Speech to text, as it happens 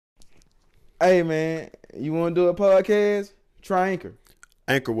Hey, man, you want to do a podcast? Try Anchor.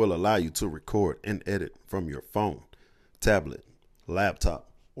 Anchor will allow you to record and edit from your phone, tablet,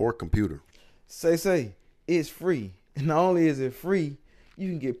 laptop, or computer. Say, it's free. And not only is it free, you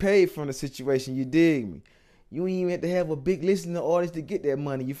can get paid from the situation, you dig me? You ain't even have to have a big listening audience to get that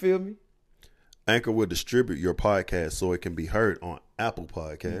money, you feel me? Anchor will distribute your podcast so it can be heard on Apple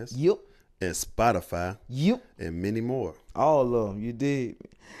Podcasts. Yep. And Spotify. Yep. And many more. All of them, you dig me?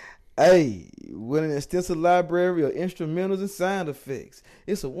 Hey, with an extensive library of instrumentals and sound effects,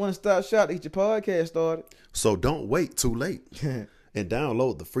 it's a one-stop shop to get your podcast started. So don't wait too late and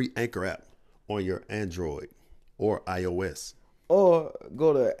download the free Anchor app on your Android or iOS. Or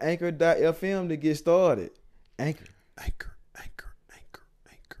go to anchor.fm to get started. Anchor.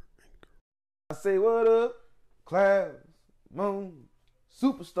 I say what up, clouds, moon,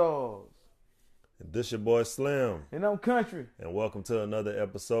 superstars. This your boy Slim. And I'm Kuntry. And welcome to another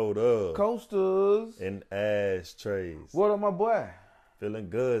episode of Coasters and Ashtrays. What up, my boy?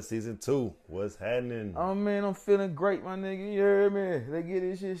 Feeling good, season 2. What's happening? Oh man, I'm feeling great, my nigga. You heard me? They get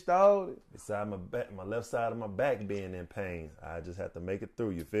this shit started. Beside my back, my left side of my back being in pain. I just have to make it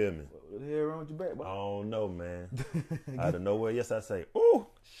through, you feel me? What the hell wrong with your back, boy? I don't know, man. Out of nowhere, yes, I say, ooh,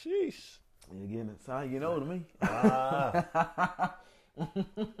 sheesh. You getting it? Sound getting older than me.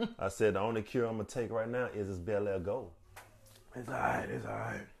 I said the only cure I'm gonna take right now is this Bel Air Gold. It's alright.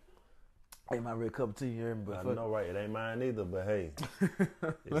 Ain't my real cup of tea here, but I know, right? It ain't mine either, but hey,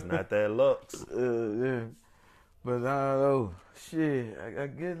 it's not that Lux. Yeah. But I don't know. Shit, I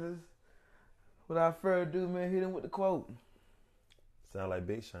guess without further ado, man, hit him with the quote. Sound like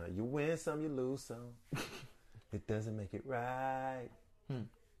Big Sean. You win some, you lose some. It doesn't make it right.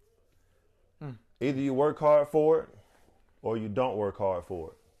 Either you work hard for it, or you don't work hard for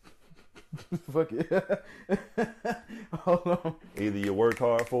it. Fuck it. Hold on. Either you work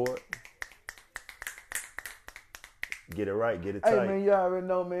hard for it, get it right, get it tight. Hey, man, you already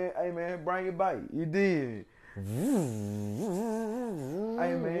know, man. Hey, man, bring it back. You did. Hey,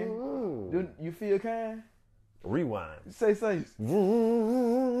 man, you feel kind? Rewind. Say.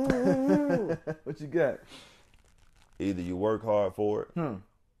 What you got? Either you work hard for it,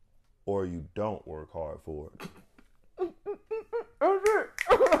 or you don't work hard for it.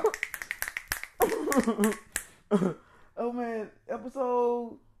 Oh man,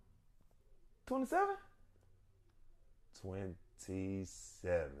 episode 27?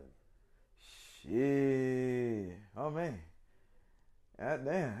 27. Shit. Oh man. God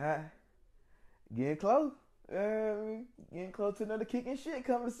damn. Getting close. Getting close to another kicking shit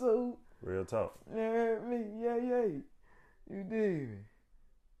coming soon. Real talk. Yeah. You did.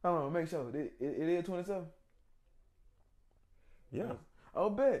 Hold on, make sure. It is 27? Yeah. Oh,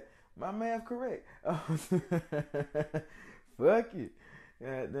 bet. My math correct. Fuck it.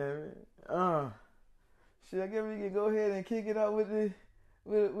 God damn it. Shit, I guess we can go ahead and kick it out with the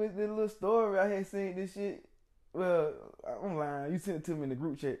little story. I had seen this shit. Well, I'm lying. You sent it to me in the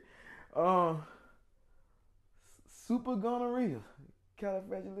group chat. Super gonorrhea.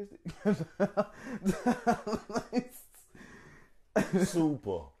 Califragilistic.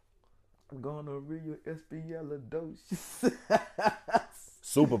 Super. Gonorrhea, espialidocious.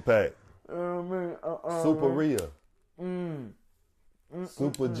 Super pack. Oh man. Super Rhea.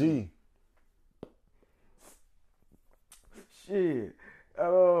 Super G. Shit.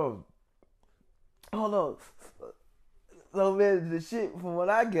 Hold on. So man, the shit from what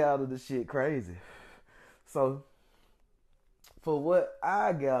I gathered, the shit crazy. So for what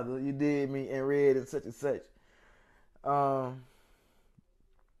I gathered, you did me and read and such.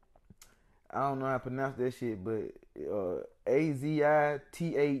 I don't know how to pronounce that shit, but Azithrony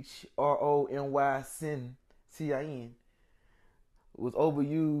CIN was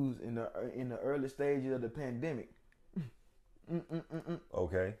overused in the early stages of the pandemic.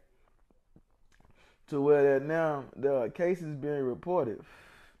 Okay. To where now there are cases being reported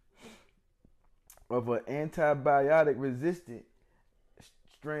of an antibiotic resistant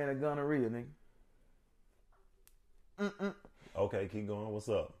strain of gonorrhea, nigga. Okay, keep going. What's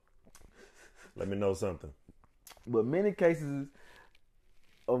up? Let me know something. But many cases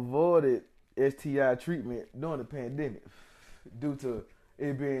avoided STI treatment during the pandemic due to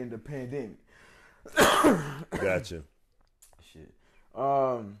it being the pandemic. Gotcha. Shit.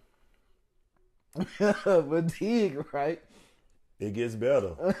 But dig, right? It gets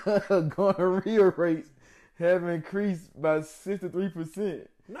better. Gonorrhea rates have increased by 63%.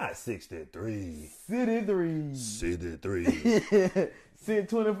 Not 63. 63. 63.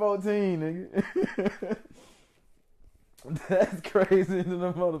 Since 2014, nigga. That's crazy to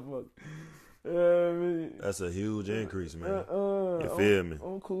the motherfucker. You know what I mean? That's a huge increase, man. You feel me?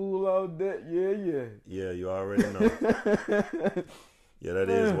 I'm cool all that. Yeah. Yeah, you already know. Yeah, that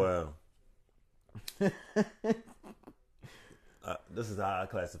is wild. This is how I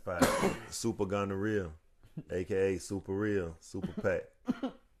classify it. Super gonorrhea, aka super real, super pack.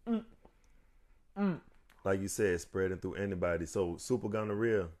 Like you said, spreading through anybody. So super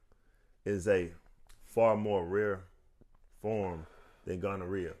gonorrhea is a far more rare form than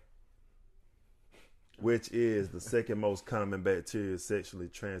gonorrhea, which is the second most common bacterial sexually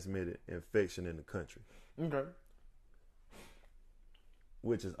transmitted infection in the country. Okay.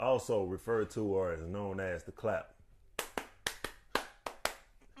 Which is also referred to or is known as the clap.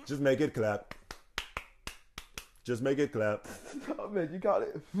 Just make it clap. Just make it clap. Oh man, you got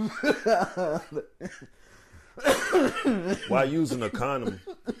it. While using a condom,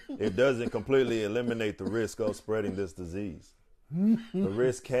 it doesn't completely eliminate the risk of spreading this disease. The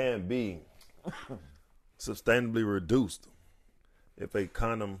risk can be substantially reduced if a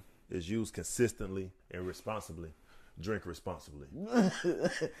condom is used consistently and responsibly. Drink responsibly.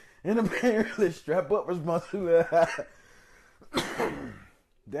 And apparently strap up responsibly.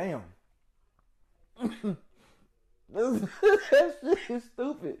 Damn. That shit is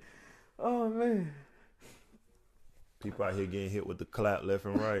stupid. Oh man. People out here getting hit with the clap left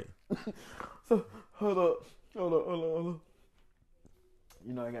and right. So hold up. You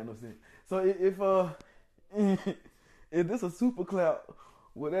know I got no sense. So if this a super clap,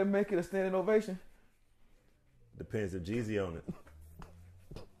 would that make it a standing ovation? Depends if Jeezy on it.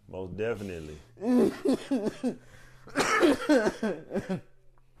 Most definitely.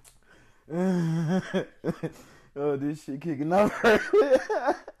 Oh, this shit kicking off.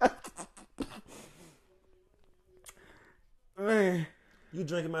 Man, You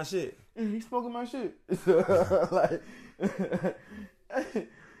drinking my shit? he smoking my shit. Like,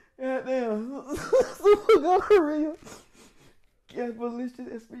 goddamn, super gonorrhea.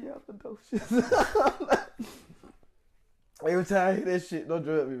 Gabalicious espialidocious. Every time I hear that shit, don't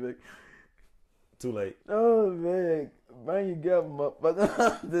drug me, man. Too late. Oh man, bang your gum up, but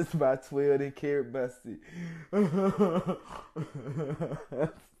this is by 12 and carrot by 6.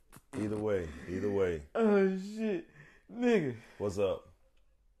 Either way. Oh shit, nigga. What's up?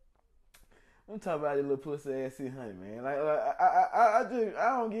 I'm talking about this little pussy ass shit, honey, man. I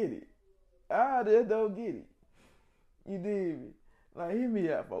don't get it. I just don't get it. You dig me? Like, hear me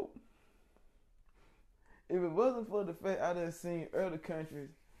out, folks. If it wasn't for the fact I done seen other countries,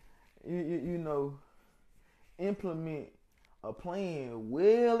 you know, implement a plan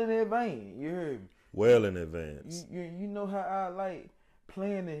well in advance. You heard me? Well in advance. You know how I like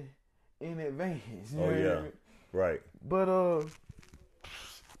planning in advance. You Oh yeah, heard me? right. But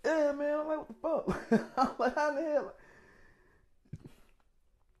yeah, man, I'm like, what the fuck? I'm like, how the hell?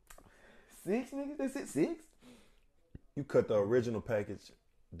 6 niggas? They said 6? You cut the original package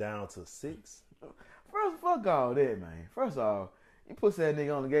down to 6. First, fuck all that, man. First off, you put that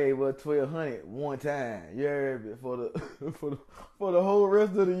nigga on the gave us $1,200 one time. You heard me? For the whole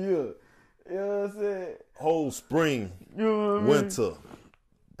rest of the year. You know what I'm saying? Whole spring, You know what I mean? winter,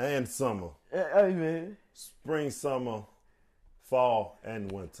 and summer. Hey man, Spring, summer, fall,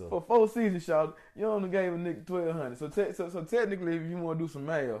 and winter. for 4 seasons, y'all, you only gave a nigga $1,200. So technically, if you want to do some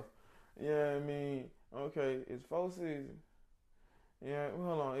math, you know what I mean? Okay, it's 4 seasons. Yeah,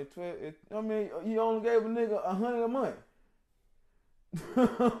 hold on. It's 12. I mean, you only gave a nigga $100 a month.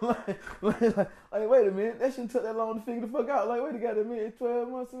 like, wait a minute. That shouldn't take that long to figure the fuck out. Like, wait a goddamn minute. It's 12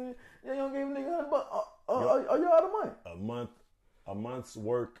 months. Man. Yeah, you don't give a nigga $100. Are you out of money? A month's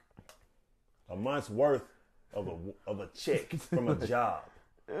worth of a check from a job.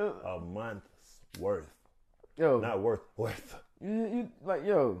 Yeah. A month's worth, Yo, not worth. you like,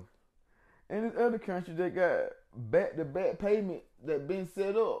 yo. In this other country, they got back-to-back payment that been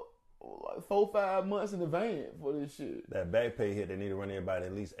set up like 4-5 months in advance for this shit. That back pay hit, they need to run everybody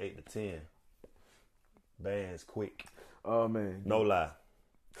at least 8 to 10 bands quick. Oh man, No lie,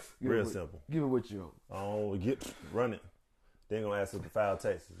 real simple. Give it what you owe. Oh, run it. They ain't gonna ask us to file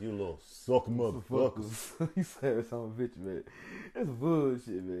taxes. You little sucker motherfuckers. You said some bitch, man. It's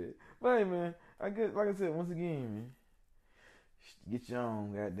bullshit, man. But hey, man, I guess, like I said, once again, man, get your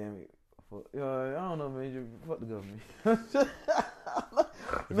own, goddamn it. I don't know, man. You fuck the government.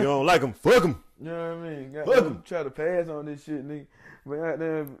 If you don't like them, fuck them. You know what I mean? Fuck Goddamn, 'em. try to pass on this shit, nigga. But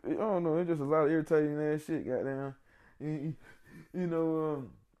goddamn, I don't know. It's just a lot of irritating ass shit, goddamn. You know,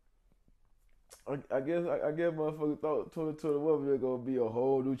 I guess motherfuckers thought 2021 was gonna be a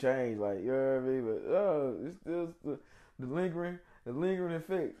whole new change, like, you know what I mean? But it's still the lingering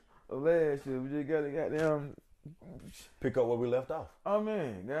effects of last year. We just gotta goddamn Pick up where we left off. Oh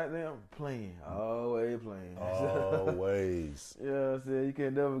man, goddamn playing. Always playing. Always. You know what I'm saying? You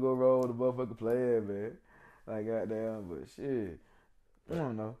can't never go wrong with a motherfucker playing, man. Like goddamn, but shit. I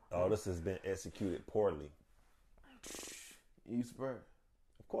don't know. All this has been executed poorly. You surprised?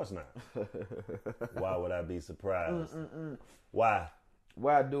 Of course not. Why would I be surprised? Why?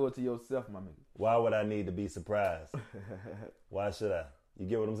 Why do it to yourself, my nigga? Why would I need to be surprised? Why should I? You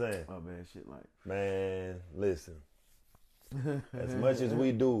get what I'm saying? Oh man, shit like. Man, listen. As much as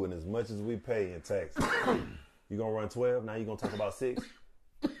we do and as much as we pay in taxes, you gonna run 12, now you gonna talk about 6?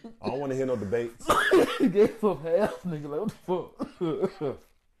 I don't want to hear no debates. You gave up half, nigga. Like, what the fuck?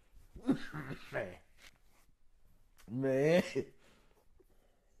 Man.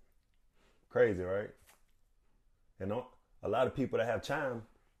 Crazy, right? And a lot of people that have Chime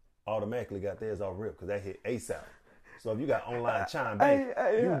automatically got theirs off rip because that hit ASAP. So if you got online Chime Bank,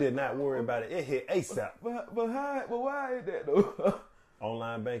 you did not worry about it. It hit ASAP. But why is that though?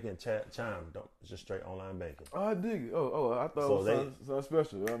 Online banking, Chime, it's just straight online banking. Oh, I dig it. Oh, I thought it was something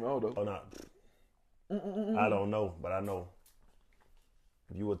special. I mean, hold up. Oh, no. I don't know, but I know.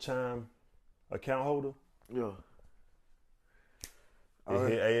 If you a Chime account holder, Yeah. it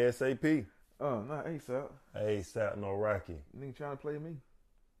hit ASAP. Oh, not ASAP. ASAP, no Rocky. Nigga trying to play me.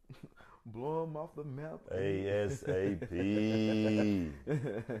 Blow him off the map. ASAP.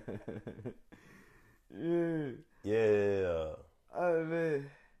 Yeah. Yeah. Oh, man.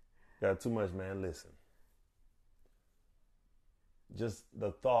 Got too much, man. Listen. Just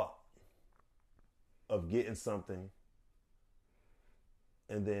the thought of getting something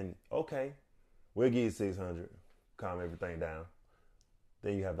and then, okay, we'll give you 600, calm everything down.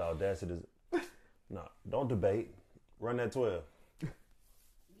 Then you have the audacity to, no, don't debate. Run that 12.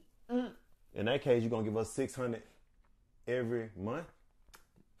 In that case, you're going to give us 600 every month?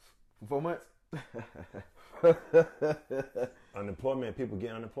 For 4 months? Unemployment, people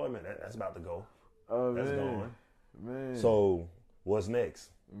get unemployment. That's about to go. Oh, that's man. gone. Man. So, what's next?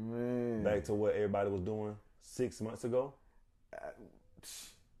 Man. Back to what everybody was doing 6 months ago?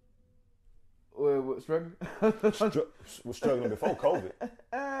 What, struggling? Was struggling before COVID.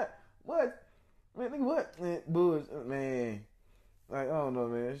 What? Man, nigga, what? Man, bullshit, man. Like, I don't know,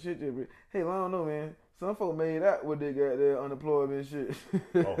 man. Shit just... Hey, I don't know, man. Some folk made out with they got their unemployment shit.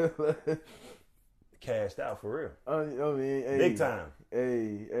 Oh. Cashed out for real. I mean, hey, big time.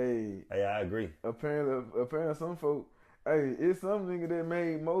 Hey, I agree. Apparently, some folk, hey, it's some nigga that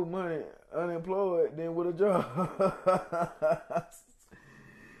made more money unemployed than with a job.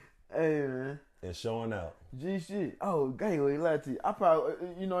 Hey, man. And showing out. G shit. Oh, I ain't gonna lie to you. I probably,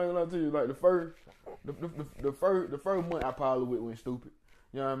 I ain't gonna lie to you. Like the first month, I probably went stupid.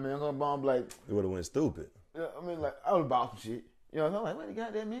 You know what I mean? I'm gonna bomb like. It would have went stupid. Yeah, I mean, like I was about some shit. You know what I'm like? What you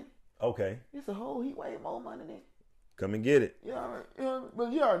got that man? Okay. It's a whole heat way more money than. Come and get it. Yeah, you know,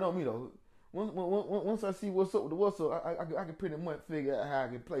 but you already know me though. Once I see what's up with the what's up, I can pretty much figure out how I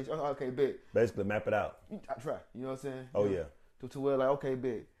can place. Okay, bet. Basically, map it out. I try. You know what I'm saying? Oh you know, yeah. To where like okay,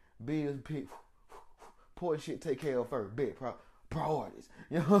 bet. Bills, pick. Poor shit, take care of first. Bet. Priorities.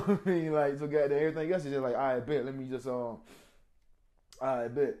 You know what I mean? Like so, goddamn everything else is just like, all right, bet. Let me just all right,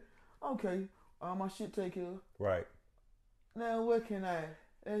 bet. Okay, all my shit take care of. Right. Now what can I?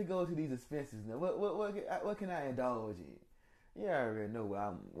 Let's go to these expenses now. What can I indulge in? Yeah, I already know where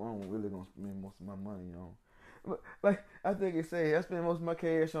I'm really gonna spend most of my money on. But, like I think it say I spend most of my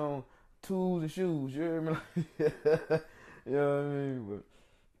cash on tools and shoes. You hear me? You know what I mean? But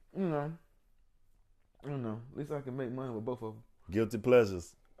you know, at least I can make money with both of them. Guilty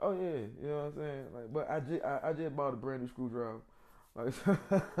pleasures. Oh yeah, you know what I'm saying. Like, but I just bought a brand new screwdriver.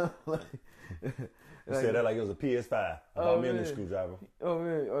 Like, You said that like it was a PS5. I bought me a new screwdriver. Oh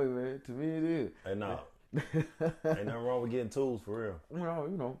man, to me it is. Hey, no. Ain't nothing wrong with getting tools for real. No,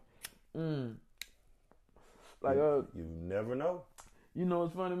 you know. Like you never know. You know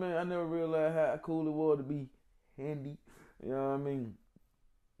it's funny, man. I never realized how cool it was to be handy. You know what I mean?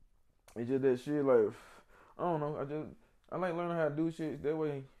 It's just that shit. Like I don't know. I like learning how to do shit. That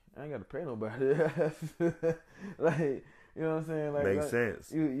way I ain't got to pay nobody. Like. You know what I'm saying? Makes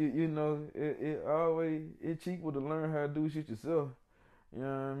sense. You know, it's cheaper to learn how to do shit yourself. You know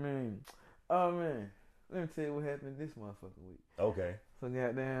what I mean? Oh man, let me tell you what happened this motherfucking week. Okay. So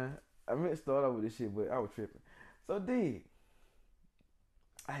goddamn, I meant to start off with this shit, but I was tripping. So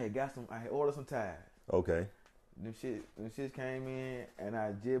I had ordered some tires. Okay. Them shits came in, and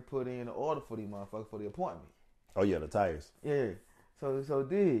I just put in the order for these motherfuckers for the appointment. Oh yeah, the tires. Yeah. So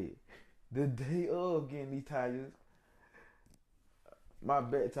the day of getting these tires. My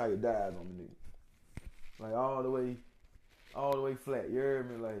back tire died on me, nigga. Like all the way all the way flat. You heard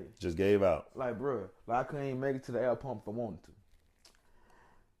me? Like, Just gave out. like, bro, like I couldn't even make it to the air pump if I wanted to.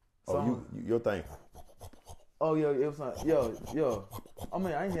 Oh, your thing. Oh, yo, it was like, yo. I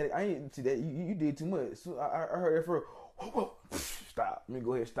mean, I ain't see that. You did too much. So I heard it for stop. Let me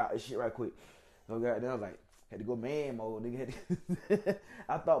go ahead and stop this shit right quick. So goddamn, I was like, had to go man mode, nigga.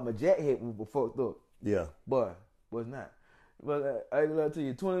 I thought my jack head was fucked up. Yeah. But was not. But I ain't gonna tell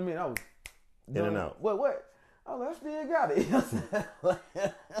you, 20 minutes, I was In and out. What? I was like, I still got it.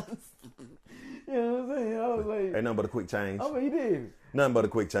 You know what I'm saying? I was like, Ain't nothing but a quick change. I mean, he did. Nothing but a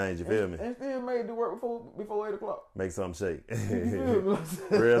quick change, you feel me? And still made it work before 8 o'clock. Make something shake. You feel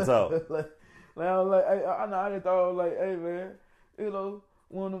me? Real talk. like I was like, I know, I just thought, I was like, hey, man, you know,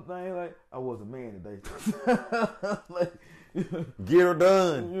 one of them things, like, I was a man today. Like, Get her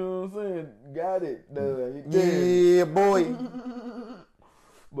done. you know what I'm saying? Got it done. Yeah, boy.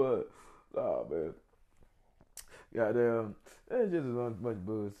 But, oh, man. Goddamn, it's just a bunch of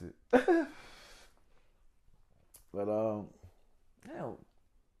bullshit. But, hell,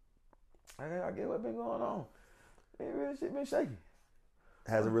 I get what been going on. Ain't really shit been shaky.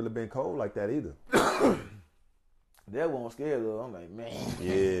 Hasn't really been cold like that either. That wasn't scared though. I'm like, man.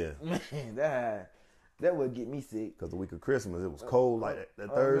 Yeah. Man, that would get me sick. Because the week of Christmas, it was cold like that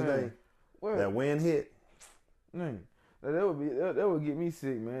Thursday. Well, That wind hit. man, that would get me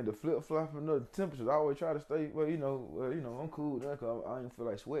sick, man. The flip flopping of the temperatures. I always try to stay. Well, I'm cool now because I ain't feel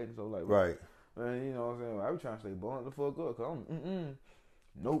like sweating. So like, Right. man, you know what I'm saying. I be trying to stay blunt the fuck up. Cause I'm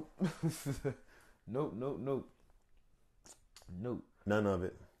nope, nope. None of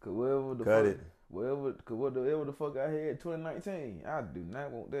it. Cause whatever the Cut fuck, it. whatever the fuck I had in 2019, I do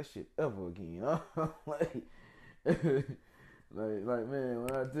not want that shit ever again. like, man,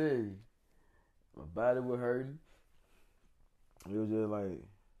 when I tell you, my body was hurting. It was just like,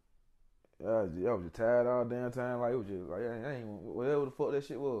 I was just tired all damn time. Like, it was just like, I ain't want, whatever the fuck that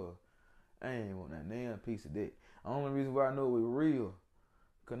shit was, I ain't want that damn piece of that. The only reason why I know it was real,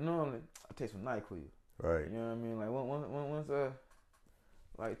 cause normally I take some NyQuil. Right. You know what I mean? Like once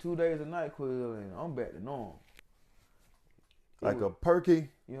like 2 days of NyQuil and I'm back to normal. Like a perky.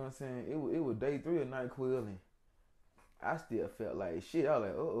 You know what I'm saying? It was day 3 of NyQuil and I still felt like shit. I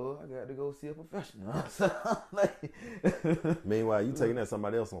was like, I got to go see a professional. So, like, Meanwhile, you taking that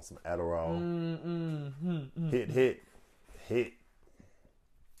somebody else on some Adderall. Hit.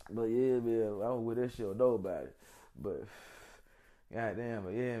 But yeah, man, I was with that shit with nobody. But goddamn,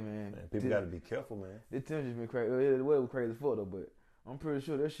 but yeah, man. People got to be careful, man. This temperature's been crazy. The weather was crazy as fuck though, but I'm pretty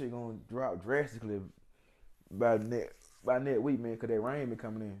sure that shit gonna drop drastically by next week, man, because that rain been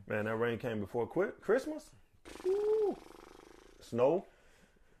coming in. Man, that rain came before Christmas. Woo. Snow.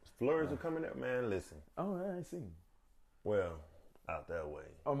 Flurries are coming up, man. Listen. Oh, I ain't seen. Well, out that way.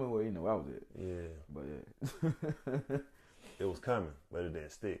 I mean, well, I was it. Yeah. But yeah. It was coming, but it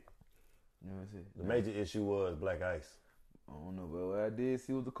didn't stick. You know what I'm saying? The major issue was black ice. I don't know, but what I did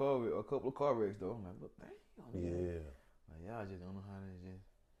see was a couple of car wrecks though. I'm like, look, dang. Yeah. Like, y'all just don't know how to just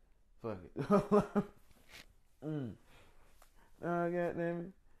fuck it. Goddamn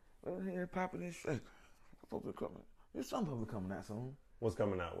it. Well, here popping this shit. There's some people coming out soon. What's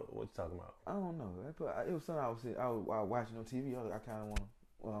coming out? What you talking about? I don't know. It was something I was watching on TV. I kind of want to.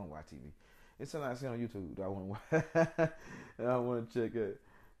 Well, I don't watch TV. It's something I see on YouTube that I want to watch. And I want to check it.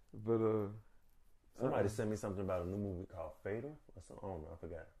 But Somebody sent me something about a new movie called Fatal. Or something. I don't know. I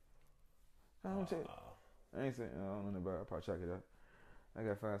forgot. I don't check. I ain't saying. I don't know about it. I'll probably check it out. I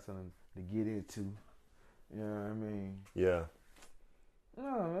gotta find something to get into. You know what I mean? Yeah. No,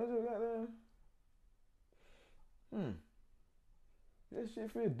 I just got that. That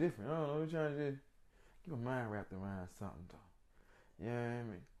shit feel different. I don't know. I'm trying to just get my mind wrapped around something though. You know what I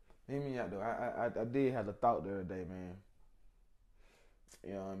mean? Hear me out though. I did have the thought the other day, man.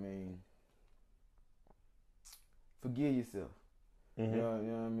 You know what I mean? Forgive yourself. Mm-hmm. You know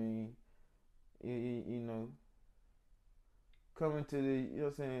what I mean? You know, coming to the, you know what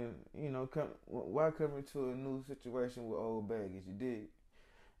I'm saying, you know, why coming to a new situation with old baggage? You did.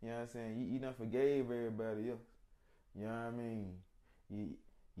 You know what I'm saying? You done forgave everybody else. You know what I mean? You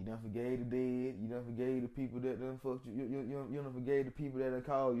done forgave the dead. You done forgave the people that done fucked you. You done forgave the people that done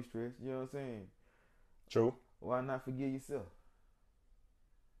called you stressed. You know what I'm saying? True. Why not forgive yourself?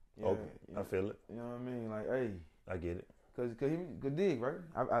 You Okay, know, I feel it. You know what I mean? Like, hey. I get it. Cause dig, right?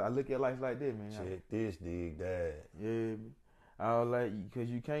 I look at life like this, man. Check this, dig that. Yeah, I was like, cause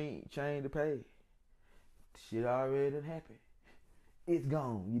you can't change the past. Shit already done happened. It's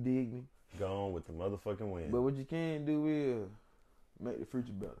gone. You dig me? Gone with the motherfucking wind. But what you can do is make the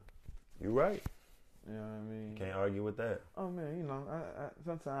future better. You right. You know what I mean? Can't argue with that. Oh man, you know, I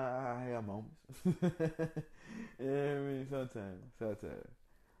sometimes I have moments. You know what I mean? Sometimes. Like,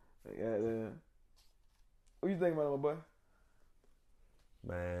 what you think about it, my boy?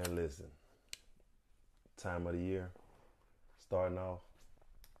 Man, listen. Time of the year, starting off.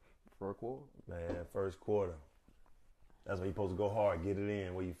 First quarter. Man, first quarter. That's where you supposed to go hard, get it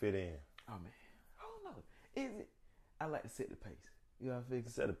in where you fit in. Oh man, I don't know. Is it? I like to set the pace. You know what I'm saying?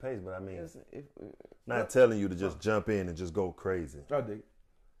 Set the pace, but I mean, If, not telling you to just jump in and just go crazy. I dig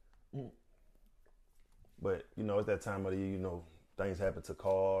it. But you know, it's that time of the year. You know, things happen to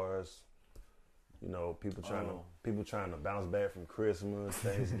cars. You know, people trying to bounce back from Christmas,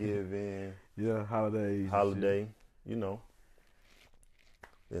 Thanksgiving, Yeah, holiday. You know,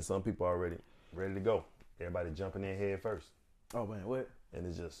 then some people already ready to go. Everybody jumping in head first, Oh man, what? and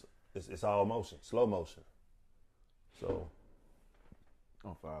it's all motion, slow motion. So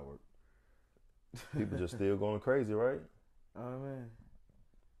On firework. people just still going crazy, right? Oh man.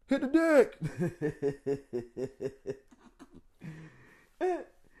 Hit the deck.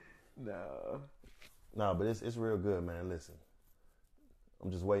 No. Nah, but it's real good, man. Listen,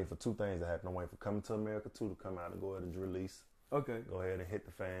 I'm just waiting for two things to happen. I'm waiting for Coming to America 2 to come out and go ahead and release. Okay. Go ahead and hit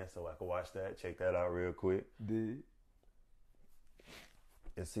the fan so I can watch that, check that out real quick, Did.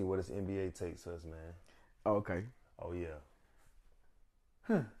 and see where this NBA takes us, man. Oh, okay. Oh yeah,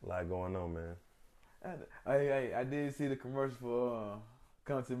 Huh. a lot going on, man. I did see the commercial for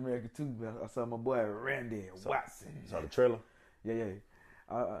Come to America too. But I saw my boy Randy Watson. Saw the trailer. Yeah.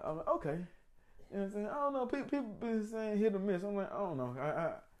 I'm like, okay. You know what I'm saying? I don't know. People been saying hit or miss. I'm like, I don't know.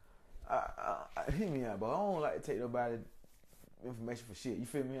 I hit me out, but I don't like to take nobody information for shit. You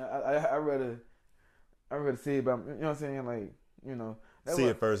feel me? I rather see about, you know what I'm saying? Like, you know, See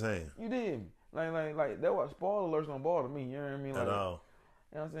it firsthand. You did. Like that was spoiler alerts don't bother me. You know what I mean? Like, At all.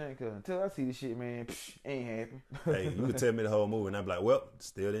 You know what I'm saying? Cause until I see this shit, man, ain't happy. Hey, you could tell me the whole movie, and I'd be like, well,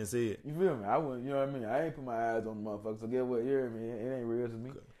 still didn't see it. You feel me? I wouldn't. You know what I mean? I ain't put my eyes on the motherfucker. So get what? You hear me? It ain't real to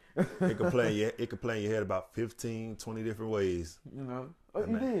me. It could play in your head about 15, 20 different ways. You know? Oh,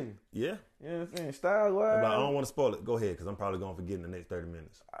 you did? Yeah. You know what I'm saying? Style wise. I don't want to spoil it. Go ahead, because I'm probably going to forget in the next 30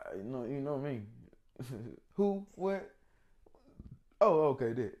 minutes. You know me. Who? What? Oh,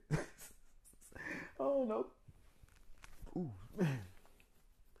 okay, that. I don't know. Ooh, man.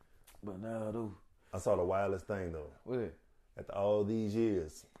 But now, dude. I saw the wildest thing, though. What is it? After all these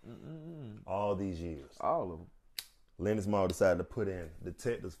years, all of them. Lennox Mall decided to put in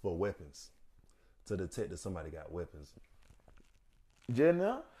detectors for weapons to detect if somebody got weapons. Just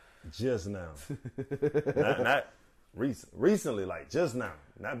now? Just now. not recently, like just now.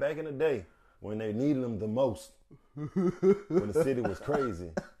 Not back in the day when they needed them the most. When the city was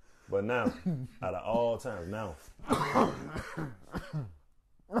crazy. But now, out of all times, now.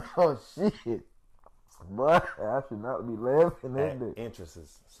 Oh, shit. Boy, I should not be laughing at that.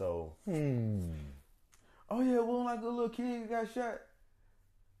 Entrances. So. Oh, yeah, well, like a little kid got shot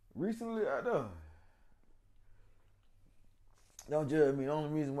recently out there. Don't judge me. The only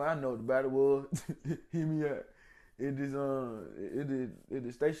reason why I know about it was, hear me out. It is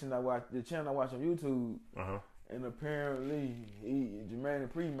the station I watch, the channel I watch on YouTube. And apparently, Jermaine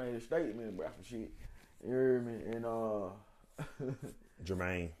Dupri made a statement about some shit. You heard me? And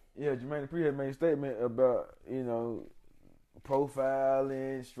Jermaine. Yeah, Jermaine Dupri had made a statement about, you know,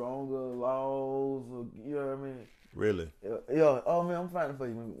 profiling, stronger laws, or, you know what I mean? Really? Yeah. Oh man, I'm finding for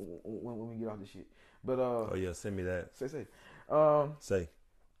you when we get off this shit. But oh yeah, send me that. Say. Say.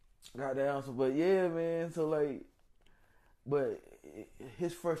 Goddamn. So, but yeah, man. So like, but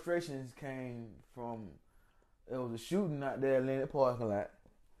his frustrations came from there was a shooting out there in the parking lot.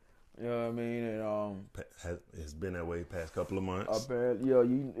 You know what I mean? And it's been that way past couple of months. Apparently,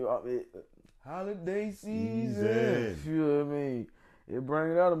 holiday season. You know what I mean? It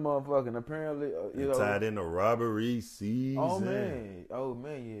bring it out of motherfucking. Apparently, you know, tied in the robbery season. Oh man,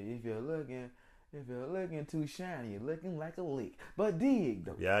 yeah. If you're looking too shiny, you're looking like a lick. But dig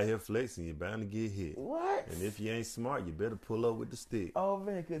though. You out here flexing, you're bound to get hit. What? And if you ain't smart, you better pull up with the stick. Oh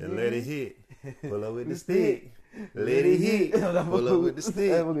man, and let it hit. Pull up with the stick. Let it hit. Pull up with the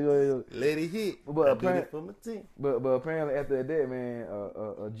stick. Let it hit. But apparently after that, man,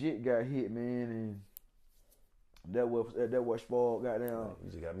 a jit got hit, man, and that was spoiled. Goddamn. You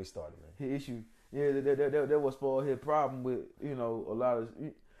just got me started, man. His issue, yeah, that was spoiled his problem with, you know, a lot of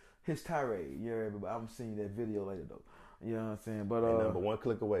his tirade. Yeah, but I'm seeing that video later though. You know what I'm saying? But number one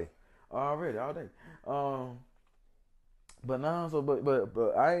click away. Already all day. But now,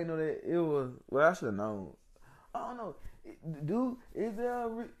 but I didn't know that it was. Well, I should have known. I don't know, dude. Is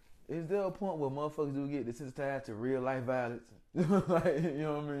there a point where motherfuckers do get desensitized to real life violence? Like, you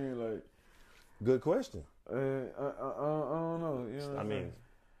know what I mean? Like, Good question. I don't know. You know what I I'm mean,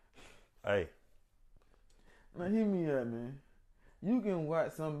 saying? hey, Now hear me out, man. You can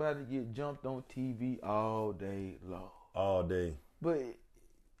watch somebody get jumped on TV all day long, all day. but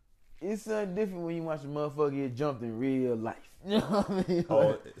it's something different when you watch a motherfucker get jumped in real life. You know what I mean?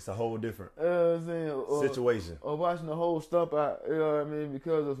 Oh, it's a whole different You know what I'm saying? situation. Or watching the whole stump out, you know what I mean,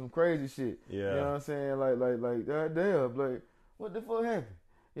 because of some crazy shit. Yeah. You know what I'm saying? Like, goddamn, like, what the fuck happened?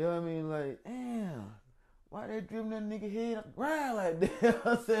 You know what I mean? Like, damn, why they dripping that nigga head up the ground like that? You know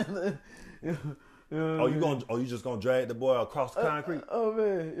what I'm saying? Like, you know what I mean? You just gonna drag the boy across the concrete? Oh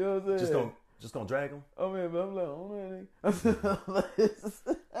man, you know what I'm saying? Just gonna drag him? Oh man, but I'm like, oh man,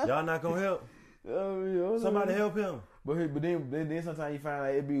 Y'all not gonna help? Somebody help him. But then sometimes you find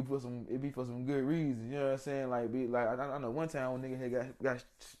like it be for some good reasons. You know what I'm saying? Like I know one time when nigga had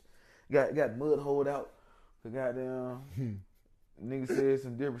got mud holed out. Cause goddamn nigga said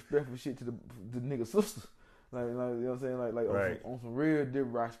some disrespectful shit to the nigga sister. Like you know what I'm saying? Like Right. on some real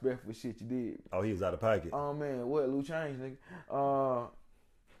disrespectful shit you did. Oh, he was out of pocket. Oh man, what Lou change, nigga?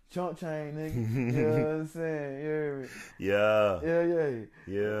 Chunk chain, nigga. You know what I'm saying? Yeah.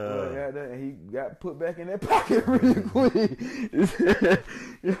 Yeah. And he got put back in that pocket real quick. You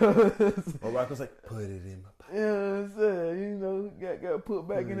know what I'm saying? Or Rocco's like, put it in my pocket. You know what I'm saying? You know, got put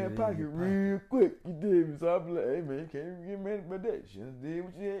back in that pocket real quick. You did me. So I be like, hey man, can't get mad about that. You just did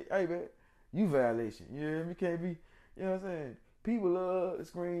what you did. Hey man, you violation. You know what I mean? Can't be, you know what I'm saying? People love to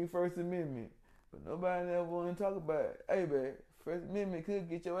scream First Amendment, but nobody ever want to talk about it. Hey man, First Amendment could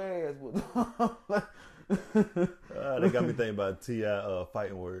get your ass whooped. They got me thinking about T.I.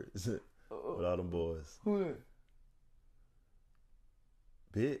 fighting words with all them boys. Who that?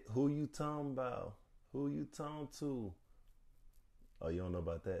 Bit, who you talking about? Who you talking to? Oh, you don't know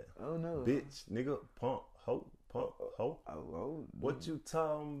about that? I don't know. Bitch, nigga, punk, ho. Oh, What you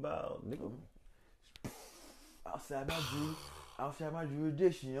talking about, nigga? Outside my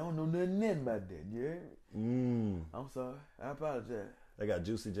jurisdiction, you don't know nothing about that, yeah? I'm sorry. I apologize. They got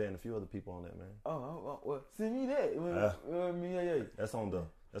Juicy J and a few other people on that, man. Oh, well, send me that. Yeah. That's on the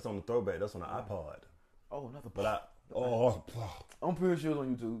throwback. That's on the iPod. Oh, another. But I'm pretty sure it's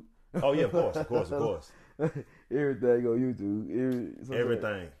on YouTube. Oh yeah, of course. Everything on YouTube.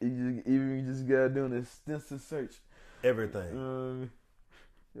 Everything. You just gotta do an extensive search. Everything.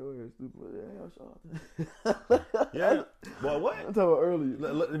 Yo, you're stupid. Yeah. Well, what? I'm talking about earlier.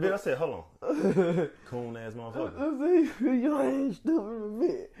 Look, I said, hold on. Coon ass motherfucker. Your ass stupid a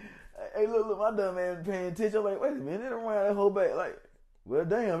bit. Hey, look, my dumb man paying attention. I'm like, wait a minute, it around that whole back. Like, well,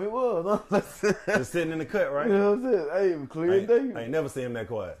 damn, it was. Just sitting in the cut, right? You know what I'm saying? Hey, clear day. I ain't never seen him that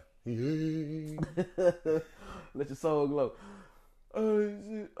quiet. Let your soul glow. Oh,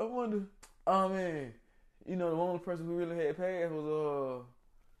 shit. I wonder. Oh, man. You know, the only person who really had passed was,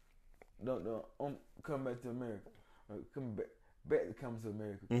 coming back to America. Coming to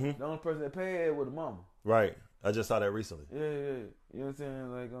America. Mm-hmm. The only person that passed was the mama. Right. I just saw that recently. Yeah. You know what I'm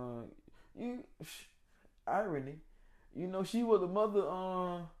saying? Like, irony. You know, she was the mother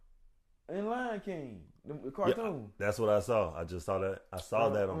in Lion King, the cartoon. Yeah, that's what I saw. I just saw that. I saw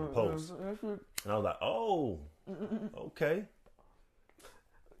that on the post. And I was like, oh, okay.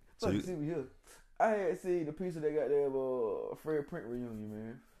 So you see me here. I had seen the piece that they got there of Fred Print reunion,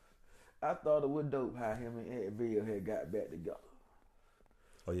 man. I thought it was dope how him and Ed Bill had got back together.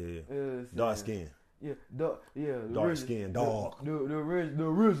 Oh yeah. Dark skin. Yeah, dark skin, dog. The original. The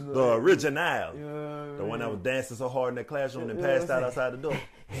original. Yeah, the one that was dancing so hard in the classroom and passed out outside the door.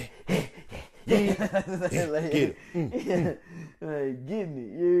 Get it. Like getting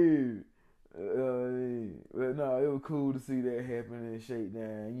it, yeah. But no, it was cool to see that happen and shake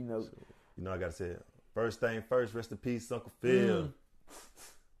down, you know. You know, I gotta say it. First thing first, rest in peace, Uncle Phil.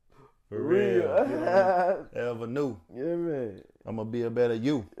 For real. You know, ever knew. Yeah, man. I'm gonna be a better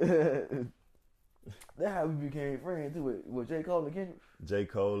you. That's how we became friends too with J. Cole and Kendrick. J.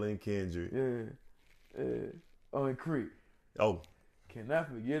 Cole and Kendrick. Yeah. Oh, and Creek. Oh. Cannot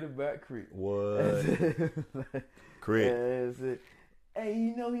forget about Creek. What? Creek. Hey,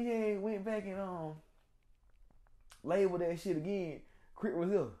 you know he ain't went back and labeled that shit again. Creek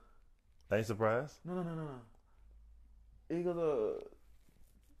was here. Ain't surprised? No. It goes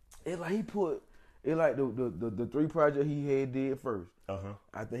it like he put it like the 3 projects he had did first.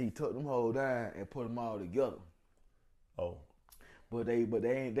 After he took them whole down and put them all together. Oh. But they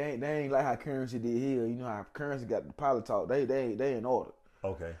ain't like how Currency did here. You know how Currency got the pilot talk. They in order.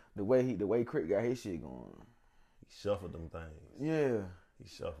 Okay. The way Crick got his shit going. He shuffled them things. Yeah. He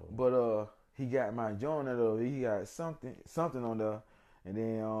shuffled. But he got my joint though. He got something on there, and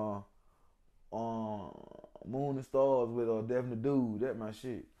then Moon and Stars with Devin the Dude. That my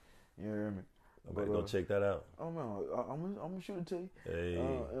shit. You know what I mean? I'm gonna go check that out. Oh man, I'm gonna shoot it to you. Hey. You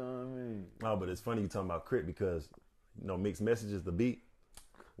know what I mean? Oh, but it's funny you talking about Crit because, Mixed Messages, the beat,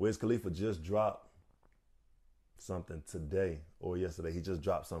 Wiz Khalifa just dropped something today or yesterday. He just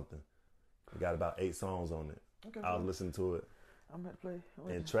dropped something. He got about 8 songs on it. Okay, I was listening to it I'm about to play.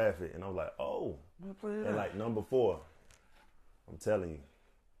 in traffic, and I was like, oh. I'm about to play it And out. like number 4, I'm telling you.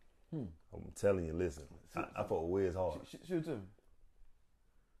 I'm telling you, listen. I fuck with Wiz hard. Shoot it to me.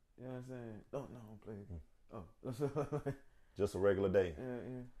 You know what I'm saying? No, don't play it. Oh. Just a regular day.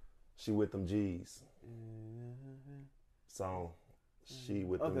 Yeah. She with them G's. Song. She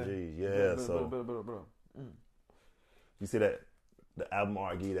with them G's. Yeah, so. You see that? The album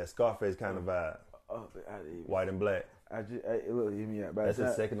art give you that Scarface kind of vibe. White and black. Look, hear me out. That's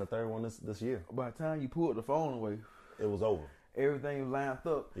his second or third one this year. By the time you pulled the phone away, it was over. Everything was lined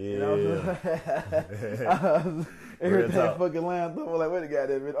up. Yeah. You know? Everything fucking lined up. I'm like, wait a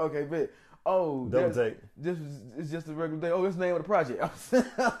goddamn minute. Okay, bet. Oh, double take. It's just a regular day. Oh, it's the name of the project.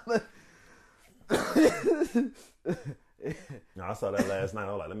 No, I saw that last night.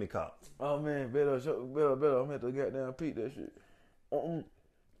 I was like, let me cop. Oh man, better. I'm gonna have to goddamn peep that shit.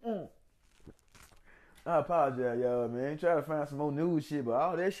 I apologize, y'all, man. Try to find some more news shit, but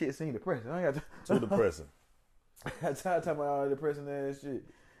all that shit seemed depressing. I ain't got Too depressing. I got tired of talking about all that depressing ass shit.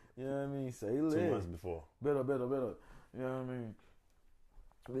 You know what I mean? Say less. 2 months before. Better. You know what I mean?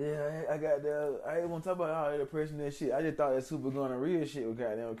 Yeah, I got there. I ain't want to talk about all that depression and shit. I just thought that super gonorrhea shit was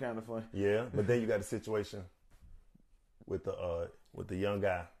goddamn kind of fun. Yeah, but then you got a situation with the young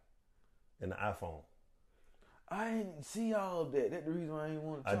guy and the iPhone. I ain't see all of that. That's the reason why I ain't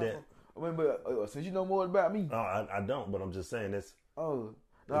want to talk. I didn't. But since you know more about me. No, I don't, but I'm just saying this. Oh.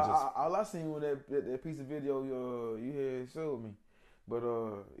 No, all I seen was that piece of video you had showed me. But,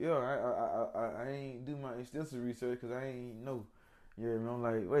 I ain't do my extensive research because I ain't know. Yeah, and I'm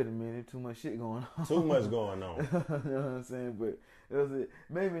like, wait a minute, too much shit going on. Too much going on. You know what I'm saying? But it was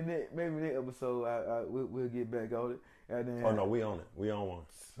maybe next episode we'll get back on it. And then, oh no, we on it. We on one.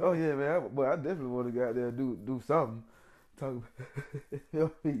 Oh yeah, man. I definitely want to go out there and do something. Talk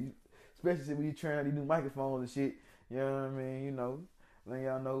about, especially when you trying out these new microphones and shit. You know what I mean? You know, letting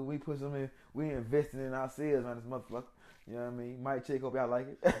y'all know we put some in. We investing in ourselves on this motherfucker. You know what I mean? Might check, hope y'all like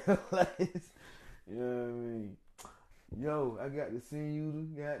it. You know what I mean? Yo, I got to see you.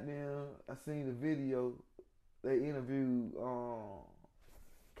 Goddamn, I seen the video. They interviewed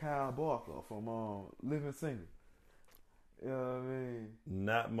Kyle Barker from Living Single. You know what I mean?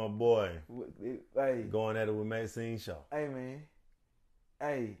 Not my boy. Hey, going at it with Maxine Shaw. Hey man,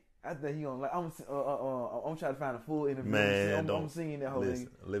 hey, I think he gonna like. I'm trying to find a full interview. Man, I'm seeing that whole thing.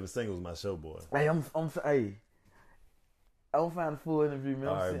 Living Single is my show, boy. Hey, I'm gonna find a full interview, man.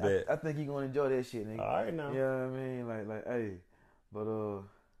 All right, bet. I think he gonna enjoy that shit, nigga. All right, now. You know what I mean? Like, hey, but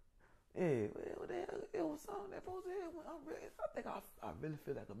yeah, it was something that supposed to. I think I really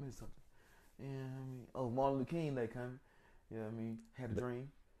feel like I missed something. You know what I mean? Oh, Martin Luther King Day coming. You know what I mean? Had a dream.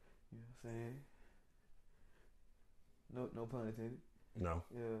 You know what I'm saying? No pun intended. No.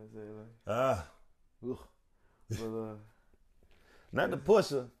 You know what I'm saying? Like, not the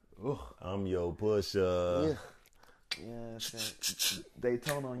pusher. Ugh. I'm your pusher. Yeah. You know what I'm saying?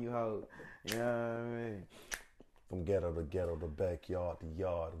 Daytona on you, hoe. You know what I mean? From ghetto to ghetto, the backyard to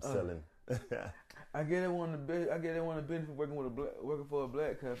yard. I'm selling. I get it one of the benefits working for a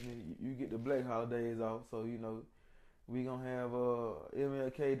black company. You get the black holidays off, so you know we gonna have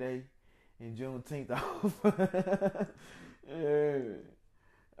MLK Day and Juneteenth off. Yeah.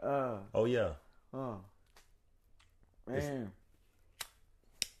 Oh yeah. Man.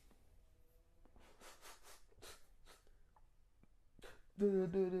 Tequila.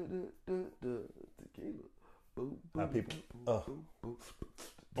 How people.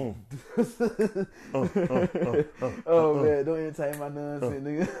 Oh man, don't entertain my nonsense,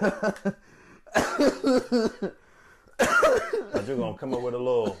 nigga. I just gonna come up with a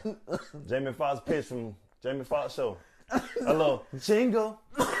little Jamie Foxx pitch from Jamie Foxx show. A little jingle.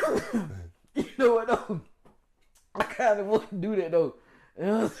 You know what though? I kind of want to do that though. You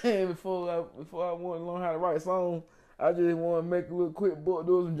know what I'm saying? Before I want to learn how to write songs, I just want to make a little quick book,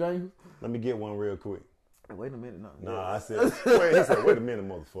 do some jingles. Let me get one real quick. Wait a minute, no. Nah, I said, wait a minute,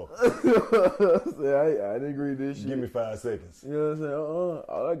 motherfucker. I didn't agree to this shit. Give me 5 seconds. You know what I'm saying?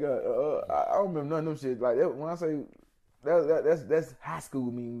 All I got, I don't remember none of them shit. Like that, when I say that's high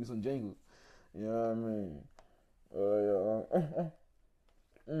school mean some jingles. You know what I mean?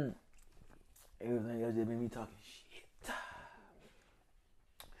 Everything else just made me talking shit.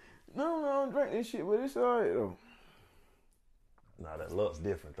 No, I don't drink this shit, but it's alright though. Nah, that looks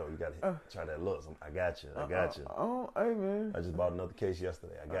different though. You gotta try that looks. I got you. I got you. Hey man. I just bought another case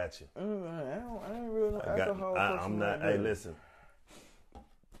yesterday. I got you. I ain't really. That's a whole person. I'm not. Hey, listen.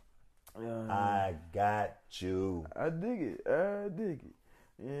 I got you. I dig it. Yeah,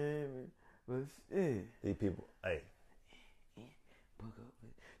 man. But yeah. These people. Hey.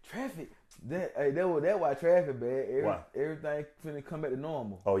 Traffic. That why traffic bad. Why? Everything finna come back to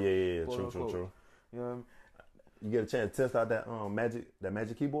normal. Oh yeah. Quote, True. unquote. You know what I mean? You get a chance to test out that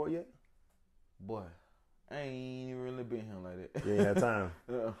magic keyboard yet? Boy, I ain't even really been here like that. You ain't had time.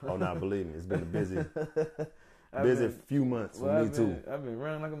 Oh nah, believe me, it's been a busy few months for me too. I've been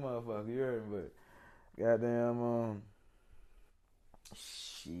running like a motherfucker, you heard me, but goddamn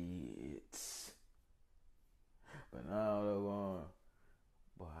shit. But now though,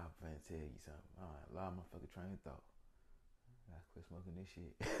 boy, I'm finna tell you something. I lost my fucking train of thought. I quit smoking this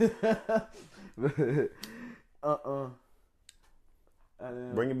shit.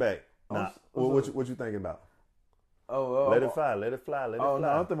 Bring it back. Nah, what you thinking about? Let it fly. No,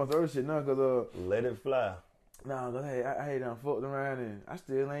 I'm thinking about the other shit now, cause let it fly. Nah, cause hey, I done fucked around and I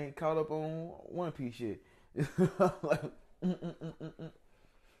still ain't caught up on One Piece shit. Like,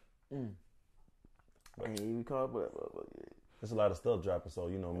 ain't even caught up with that motherfucker. There's a lot of stuff dropping, so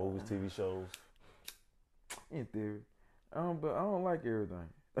movies, TV shows. In theory, but I don't like everything.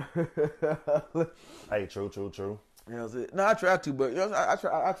 Hey, true. You know what I'm No, I try to, but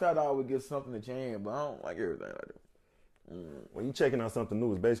I try to always get something to change, but I don't like everything like that. When you checking out something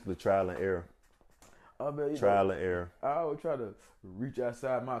new, it's basically trial and error. I bet trial and error. I always try to reach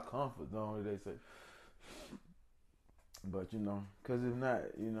outside my comfort zone, as they say. But cause if not,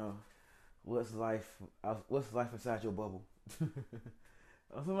 what's life inside your bubble?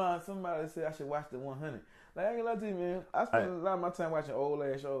 Somebody said I should watch the 100. Like, I ain't gonna lie to you, man. I spend a lot of my time watching old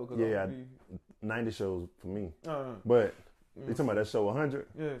ass shows. 90 shows for me. But you talking about that show 100?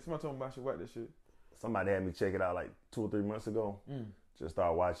 Yeah, somebody told me I should watch that shit. Somebody had me check it out like 2 or 3 months ago. Just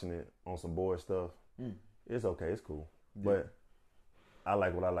start watching it on some board stuff. It's okay, it's cool. Yeah. But I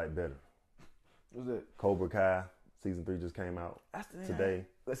like what I like better. What's that? Cobra Kai season 3 just came out today.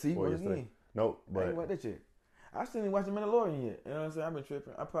 Let's see what again. Nope, but I ain't watch that shit. I still ain't watch The Mandalorian yet. You know what I'm saying? I've been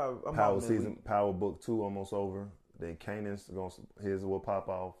tripping. Power Book 2 almost over. Then Kanan's his will pop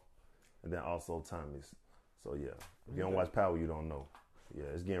off, and then also Tommy's. So yeah, if you don't watch Power, you don't know. Yeah,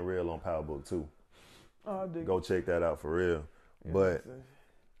 it's getting real on Power Book 2. Oh, I dig. Go check that out for real. Yeah, but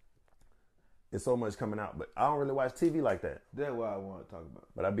it's so much coming out. But I don't really watch TV like that. That's what I want to talk about.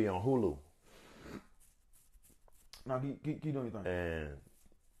 But I be on Hulu. No, keep doing your thing. And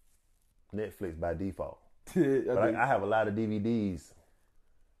Netflix by default. I have a lot of DVDs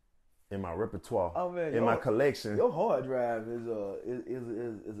in my repertoire. Oh man, in my collection. Your hard drive is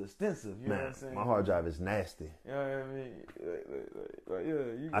extensive. You know what I'm saying? My hard drive is nasty. You know what I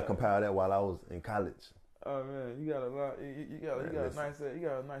mean? I compiled that while I was in college. Oh man, you got a lot. You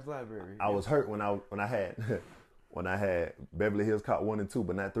got a nice library. I was hurt when I had Beverly Hills Cop 1 and 2,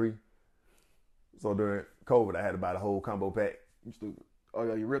 but not 3. So during COVID, I had to buy the whole combo pack. You stupid. Oh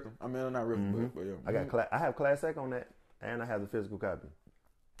yeah, you ripped them. I mean, I'm not ripping, but yeah. I have Class Act on that, and I have the physical copy.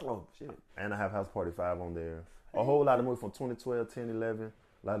 Oh shit. And I have House Party 5 on there. A whole lot of movies from 2012, 10, 11.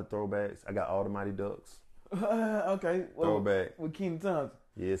 A lot of throwbacks. I got all the Mighty Ducks. Okay. Well, throwback. With Keenan Thompson.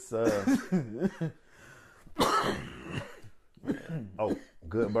 Yes, sir. Oh,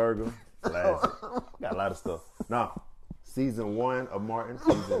 Good Burger. Classic. Got a lot of stuff. Now, season 1 of Martin.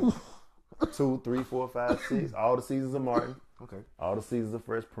 Season 2, 3, 4, 5, 6. All the seasons of Martin. Okay. All the seasons of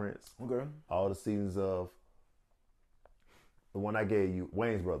Fresh Prince. Okay. All the seasons of the one I gave you,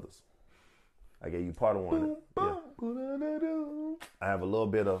 Wayne's Brothers. I gave you part of one. Yeah. I have a little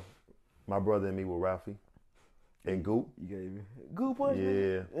bit of My Brother and Me with Ralphie and Goop. You gave me Goop Punch?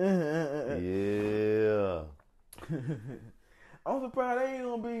 Yeah. Yeah. I'm surprised they ain't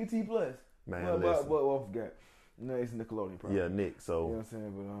on BET Plus. Man, well, listen. I forgot. No, it's Nickelodeon probably. Yeah, Nick. So. You know what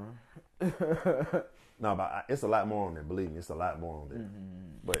I'm saying? But no, but it's a lot more on there. Believe me, it's a lot more on there.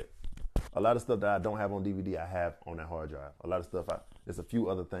 But a lot of stuff that I don't have on DVD, I have on that hard drive. A lot of stuff, there's a few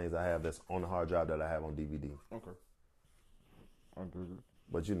other things I have that's on the hard drive that I have on DVD. Okay. I agree.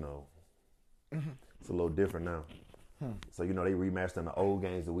 But it's a little different now. So they remastering the old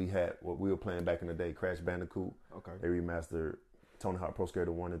games that we had, what we were playing back in the day, Crash Bandicoot. Okay. They remastered Tony Hawk Pro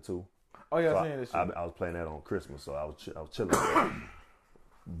Skater 1 and 2. Oh yeah, so I've seen this shit. I was playing that on Christmas, so I was chilling.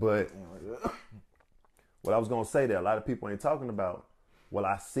 But what I was gonna say that a lot of people ain't talking about, well,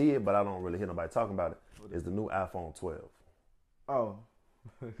 I see it, but I don't really hear nobody talking about it, is the new iPhone 12. Oh.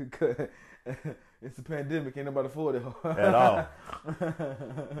 It's a pandemic. Ain't nobody afford it at all.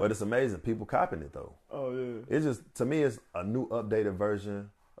 But it's amazing. People copying it though. Oh yeah. It's just, to me, it's a new updated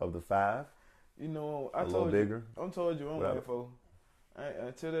version of the 5. You know, A little bigger. I told you I'm Whatever. like for.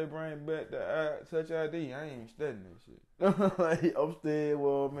 Until they bring back the Touch ID, I ain't studying that shit. Like, I'm staying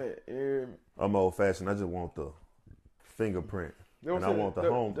where I'm at. You hear me? I'm old fashioned. I just want the fingerprint. And I want the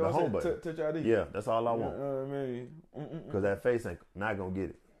home button. Touch ID. Yeah, that's all I want. I mean, Because that face ain't not going to get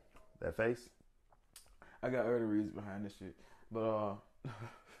it. That face? I got other reasons behind this shit. But,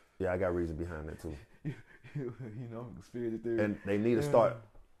 Yeah, I got reason behind that too. you know, conspiracy theory. And they need to start.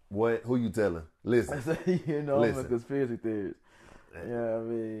 What? Who you telling? Listen. You know, Listen. I'm a conspiracy theorist. Yeah, I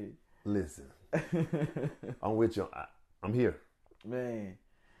mean. Listen. I'm with you. I'm here. Man.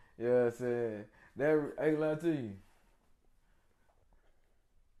 You know what I'm saying? That, I ain't lying to you.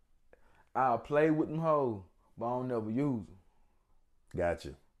 I'll play with them hoes, but I don't never use them. Gotcha.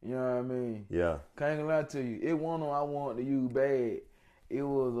 You know what I mean? Yeah. Can't lie to you. It wasn't I wanted to use bad. It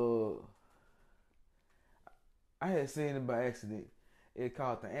was I had seen it by accident. It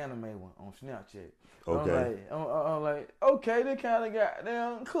called the anime one on Snapchat. Okay. I'm like, okay, they kind of got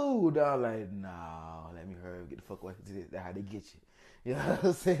damn cool. I'm like, no, let me hurry, get the fuck away from this. That's how they get you. You know what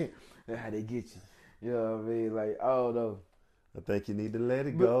I'm saying? That's how they get you. You know what I mean? Like, oh no. I think you need to let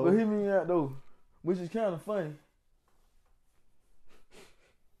it go. But hear me out though, which is kind of funny.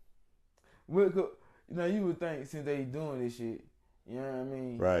 You know, you would think since they doing this shit, you know what I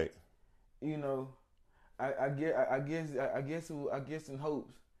mean? Right. You know, I guess in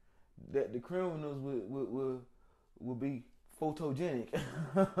hopes that the criminals would be photogenic,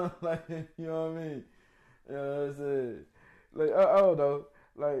 like, you know what I mean? You know what I'm saying? Like, I don't know.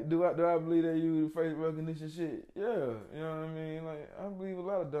 Like, do I believe they use face recognition shit? Yeah, you know what I mean? Like, I believe a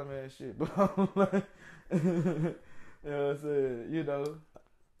lot of dumbass shit, but I'm like, you know what I'm saying? You know.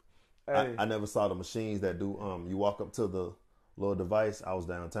 Hey. I never saw the machines that do, you walk up to the little device. I was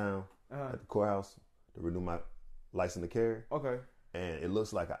downtown at the courthouse to renew my license to carry. Okay. And it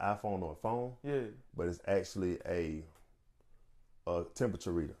looks like an iPhone or a phone. Yeah. But it's actually a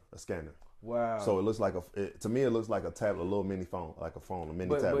temperature reader, a scanner. Wow. So it looks like to me, it looks like a tablet, a little mini phone, like a phone, a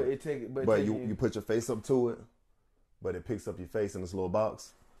mini tablet. But you put your face up to it, but it picks up your face in this little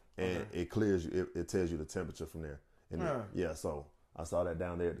box, and it clears you. It tells you the temperature from there. And so I saw that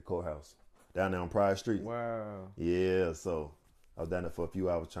down there at the courthouse, down there on Pride Street. Wow. Yeah, so I was down there for a few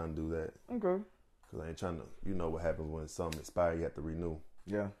hours trying to do that. Okay. Because I ain't trying to, you know what happens when something expires, you have to renew.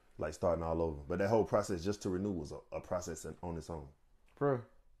 Yeah. Like starting all over. But that whole process just to renew was a process on its own. Bro.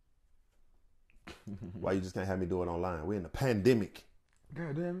 Why you just can't have me do it online? We're in a pandemic.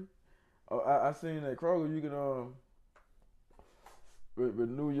 God damn it. Oh, I seen that Kroger, you can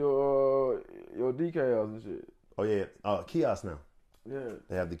renew your decals and shit. Oh yeah, kiosks now. Yeah.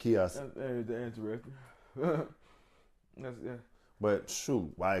 They have the kiosks. That's interesting. That's, yeah. But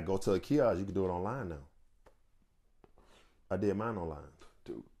shoot, why go to a kiosk? You can do it online now. I did mine online.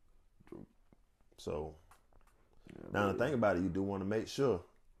 True. So now the thing about it, you do want to make sure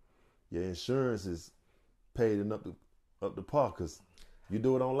your insurance is paid and up to par, because you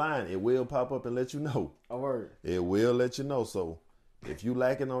do it online, it will pop up and let you know. A word. It will let you know. So if you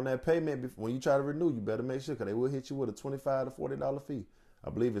lacking on that payment when you try to renew, you better make sure, because they will hit you with a $25 to $40 fee. I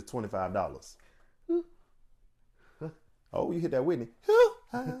believe it's $25. Oh, you hit that Whitney.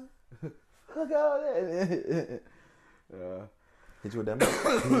 Look all that. Hit you with that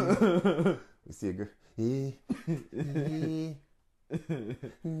mic. You see a girl.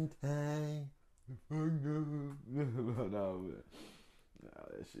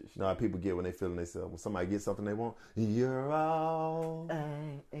 That shit. No, people get when they feeling themselves. When somebody gets something they want, you're all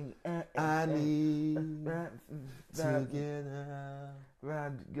I need to get out.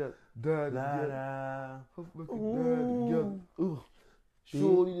 Ride together, die together, Ooh.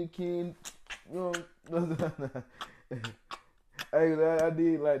 surely the king. Hey, I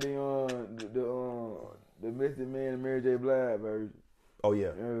did like the Method Man and Mary J. Blige version. Oh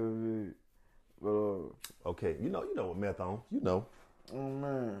yeah. But Okay, you know what meth on. You know. oh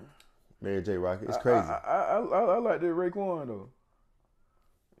man, Mary J. Rocket. It's crazy. I like that Raekwon though.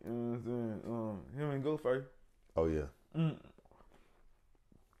 You know what I'm saying? Him and Ghostface. Oh yeah.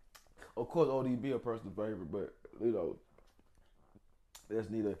 Of course, ODB a personal favorite, but you know, that's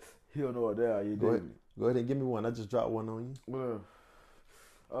neither here nor there. You Go ahead and give me one. I just dropped one on you. Well,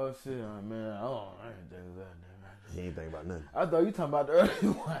 oh shit, man! I ain't thinking about that, man. He ain't thinking about nothing. I thought you talking about the early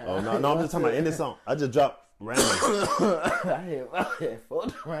one. Oh no, I'm just talking about in this song. I just dropped random. I had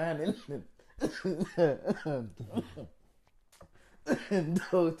fun around and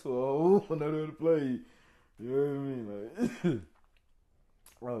go to a whole another play. You know what I mean? Like,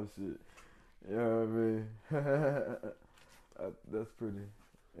 oh shit. You know what I mean? That's pretty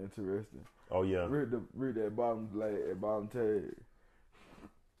interesting. Oh yeah. Read that bottom tag.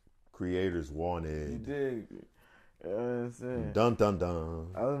 Creators You wanted. dig? You know what I'm saying? Dun dun dun.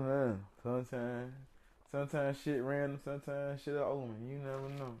 I don't know. Sometimes shit random, sometimes shit a omen. You never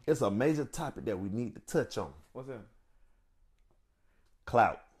know. It's a major topic that we need to touch on. What's that?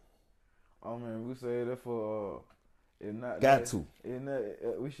 Clout. Oh man, we say that for if not Got that, to. if not,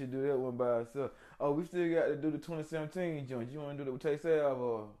 we should do that one by ourselves. Oh, we still got to do the 2017 joint. You want to do that with Tay Sav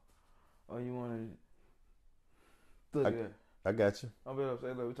or you want to look at that? I got you. I'll be up. Say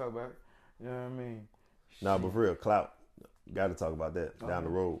look, we talk about it. You know what I mean? Nah, but for real, clout. Got to talk about that down the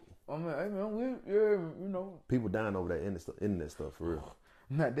road. Oh man, hey man, you know. People dying over that internet stuff for real.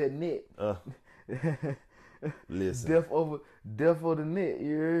 Not that net. Listen. Death over the net.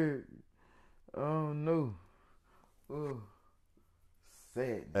 You heard? Oh no. Oh,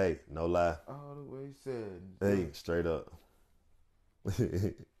 sad. Hey, no lie. All the way sad. Hey, straight up.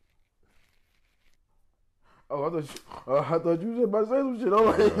 Oh, I thought you was about to say some shit. I'm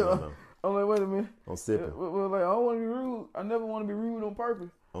like, No. I'm like, wait a minute. I'm sipping. Well, like, I don't want to be rude. I never want to be rude on purpose.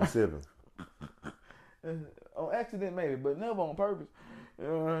 I'm sipping. On accident, maybe, but never on purpose. You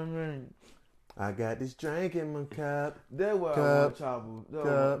know what I mean? I got this drink in my cup. That's why I want to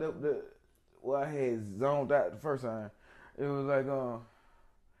chopper. Well, I had zoned out the first time. It was like,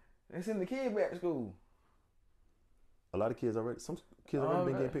 they send the kid back to school. A lot of kids already. Some kids already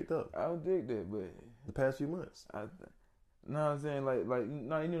been getting picked up I would dig that, but the past few months. No, I'm saying like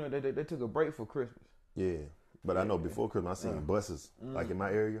no, you know they took a break for Christmas. Yeah, but I know before Christmas I seen buses like in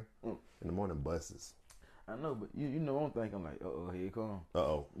my area in the morning. Buses. I know, but you know I'm thinking like, here it come. Uh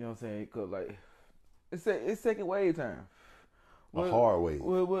oh. You know what I'm saying? Cause like it's second wave time. A hard wave.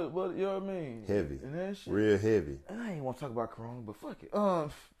 What you know what I mean? Heavy. And that shit. Real heavy. I ain't want to talk about Corona, but fuck it.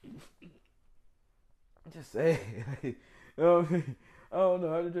 Just say, you know what I mean? I don't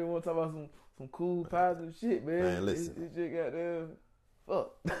know. I just want to talk about some cool, positive shit, man. Man, listen. This shit goddamn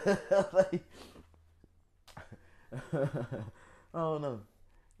fuck. Like, I don't know.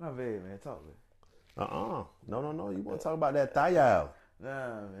 My bad, man. Talk, man. No. You want to talk about that thigh out?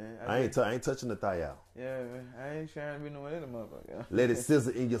 Nah, man. I ain't touching the thigh out. Yeah, man. I ain't trying to be no one of them motherfucker. Let it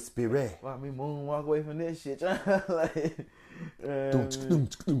sizzle in your spirit. Why me moonwalk away from that shit? Like, but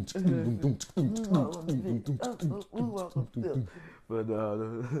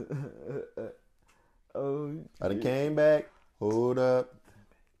I done came back. Hold up.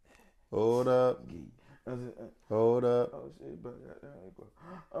 Oh shit, but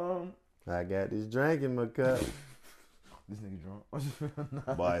I got this drink in my cup. this nigga drunk.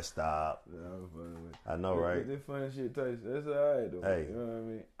 Boy, stop. I know, right? This funny shit taste. That's alright though. Hey. You know what I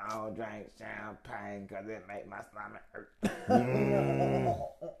mean? I don't drink champagne because it make my stomach hurt.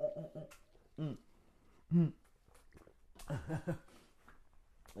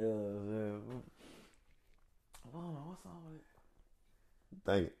 Yeah. What's all that?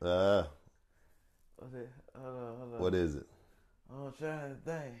 Thank you. What's that? Hold on. What is it? I'm trying to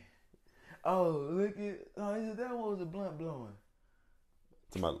think. Oh, look at. Oh, that one was a blunt blowing.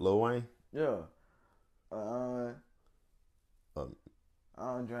 Talking about Lil Wayne? Yeah. I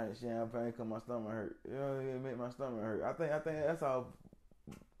don't drink champagne because my stomach hurt. You know, it make my stomach hurt. I think that's all.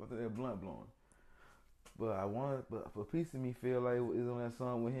 I think that blunt blowing. But for a piece of me feel like it's on that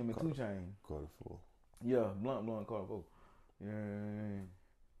song with him and 2 Chainz. Quarter full. Yeah, blunt blowing Carter Four. Yeah.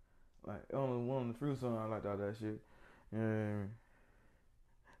 Like only one of the fruit song I liked all that shit. Yeah.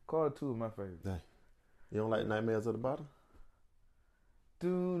 Carter 2 is my favorite. Dang. You don't like Nightmares at the Bottom?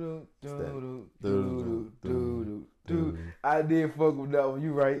 I did fuck with that one.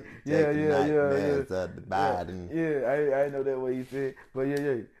 You right? Yeah. Nightmares at the Bottom. Yeah, I know that what you said, but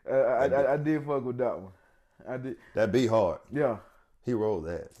I did fuck with that one. I did. That beat hard. Yeah. He rolled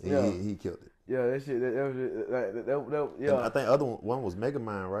that. He killed it. Yeah, that shit. That yeah. And I think other one was Mega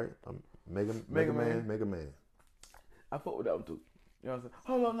Man, right? Mega Man. I fuck with that one too. You know what I'm saying?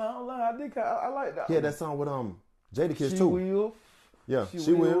 Hold on now, I like that. Yeah, that song with Jadakiss She too. Will. Yeah,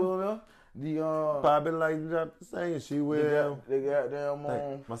 she will. The Probably like saying she will. They got damn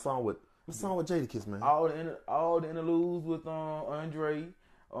my song with Jadakiss, man. all the interludes with Andre,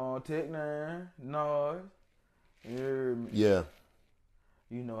 Tech Nine, Nas. Yeah.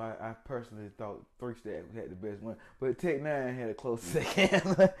 You know, I personally thought 3 Stacks had the best one, but Tech Nine had a close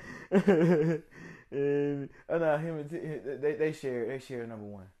second. And I know him and they share number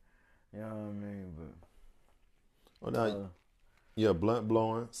 1. You know what I mean? But yeah, blunt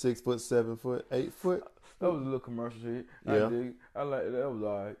blowing, 6 foot, 7 foot, 8 foot. That was a little commercial shit. Yeah. I like that. That was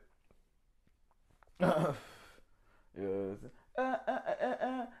alright. Yeah.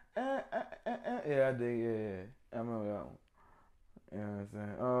 Yeah, I did. Yeah, I remember that one. You know what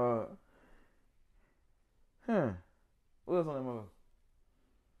I'm saying? What else on that mother?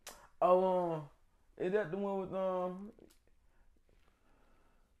 Oh, is that the one with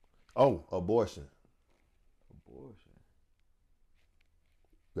Oh, abortion. abortion?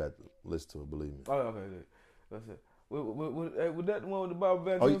 You got to listen to it, believe me. Oh, okay, that's it. Was that the one with the Bible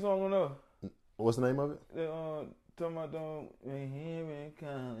Vaccine Oh, you- song on there? What's the name of it? Talking about hearing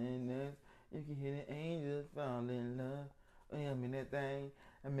calling us, you can hear the angels fall in love. Oh, yeah, I mean that thing,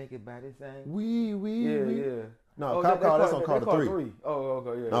 I make it body sing. Yeah. No, Oh, Cop Call, that's on they Carter called 3. Oh,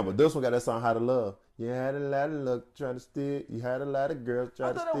 okay, yeah. No, but this one got that song, How to Love. You had a lot of luck trying to steal. You had a lot of girls I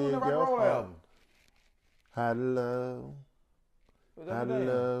trying to thought that was steal the rock and your roll heart. album. How to love. Was that How to the name?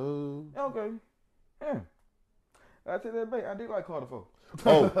 love. Okay. Yeah. I take that back. I did like Carter 4.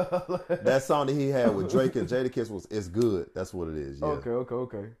 Oh, that song that he had with Drake and Jadakiss it's good. That's what it is. Yeah.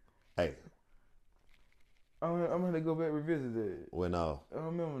 Okay. Hey, I'm gonna go back and revisit that. when I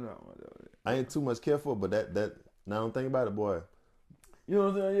remember that one. I ain't too much careful, but that now don't think about it, boy. You know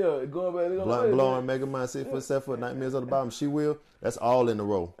what I'm saying? Yeah, going back. Blowing Mega Man 6 foot 7 foot Nightmares on the bottom. She will. That's all in a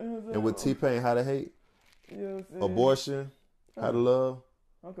row. And with T-Pain, How to Hate, You know what I'm saying? Abortion, How to Love,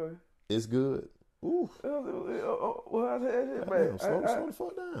 Okay. it's good. Ooh. Well, I said that Damn, back. slow the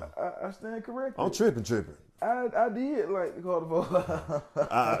fuck down. I stand corrected. I'm tripping. I did like the Carter 4.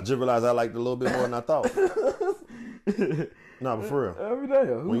 I just realized I liked it a little bit more than I thought. No, but for real. Every day.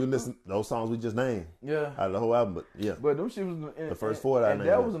 When you listen to those songs we just named, Yeah. out of the whole album, but yeah. But them shit was The first four that I and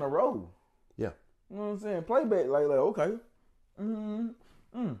named. that was in a row. Yeah. You know what I'm saying? Playback, like okay.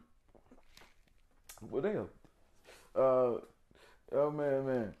 What the hell? Oh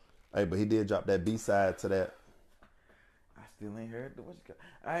man. Hey, but he did drop that B-side to that. I still ain't heard what you got.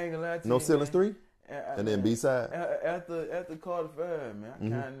 I ain't gonna lie to No you. Ceilings 3? And And then B-side? After Carter 5,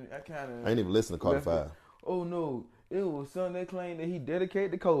 man, I kind of. I ain't even listened to Carter left it. 5. Oh no, it was something that claimed that he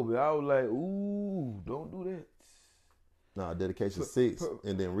dedicated to Kobe. I was like, ooh, don't do that. No, Dedication 6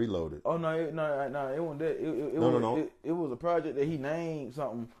 and then Reloaded. Oh no, it wasn't that. No. It was a project that he named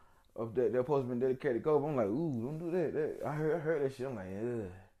something of that supposed to be dedicated to Kobe. I'm like, ooh, don't do that. I heard that shit. I'm like, ugh.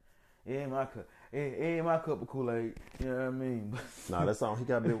 It ain't my cup. It ain't my cup of Kool-Aid. You know what I mean? Nah, that song he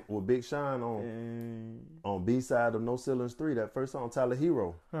got with Big Sean on B-side of No Ceilings 3. That first song, Tyler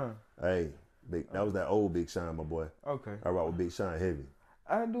Hero. Hey, that was that old Big Sean, my boy. Okay. I rock with Big Sean heavy.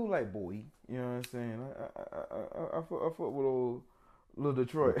 I do like Boy. You know what I'm saying? I fuck with old Lil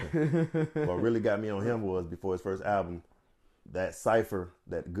Detroit. What really got me on him was before his first album, that cipher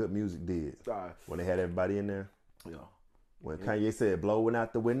that Good Music did. When they had everybody in there. Yeah. When Kanye said, blowing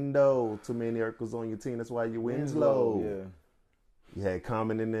out the window, too many Urkels on your team, that's why your wind's low. Yeah. You had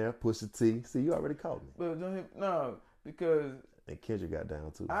Common in there, Pusha T. See, you already caught me. But no, because And Kendrick got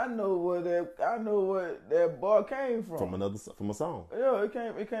down too. I know what that bar came from. From a song. Yeah,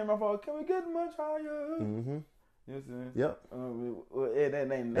 it came off of Can We Get Much Higher? Mm-hmm. You know what I'm saying? Yep. That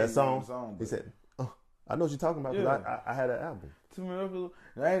name That song. The song He said, "Oh, I know what you're talking about because I had that album. Too many Urkels.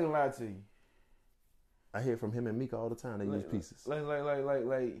 I ain't gonna lie to you. I hear from him and Mika all the time. They use pieces. Like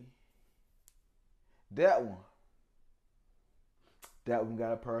that one. That one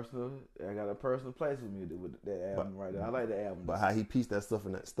got a personal place with me with that album right there. I like that album. But how he pieced that stuff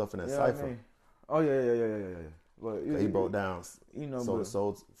in that Yeah, cipher. I mean, oh yeah. But He broke down. but,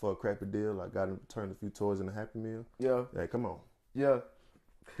 sold for a crappy deal. I got him turned a few toys in a Happy Meal. Yeah. Hey, come on. Yeah.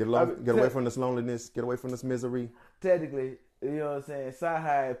 Get away from this loneliness. Get away from this misery. Technically, you know what I'm saying?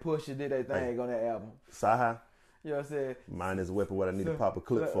 Sci-Hi and Pusha did their thing on that album. Sci-Hi. You know what I'm saying? Mine is a weapon. What I need to pop a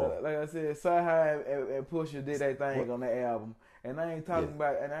clip for. Like I said, Sci-Hi and Pusha did their thing on that album, and I ain't talking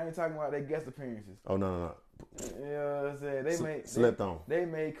about their guest appearances. Oh no. You know what I'm saying? They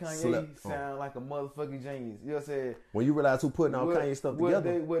made Kanye sound like a motherfucking genius. You know what I'm saying? When you realize who putting all Kanye stuff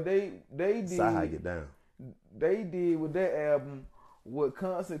together, what they did, Sci-Hi get down. They did with that album what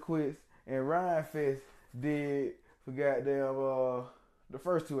Consequence and Ryan Fest did for goddamn the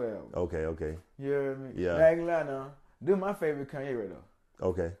first two albums. Okay. You know what I mean? Yeah. Like now, they're my favorite Kanye right now.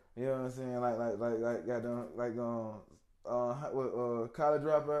 Okay. You know what I'm saying? College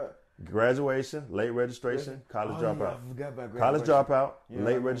Dropout. Graduation, late registration, college dropout. Yeah, I forgot about College dropout, Yeah,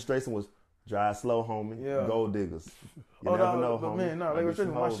 late registration was Drive Slow, homie. Yeah. Gold Diggers. You never know, homie. Man, no, late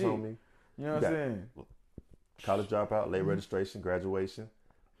registration was my shit. Homie. You know what I'm saying? College dropout, late registration, graduation,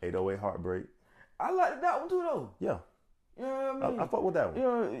 808 Heartbreak. I like that one too, though. Yeah. You know what I mean? I fuck with that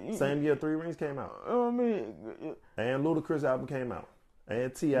one. Same year 3 Rings came out. You know what I mean? And Ludacris album came out.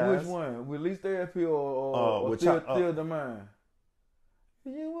 And T.I.'s. Which one? With Least Therapy or Still the Mind?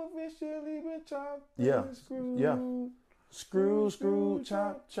 You officially been chopped and screwed. Yeah. Screw,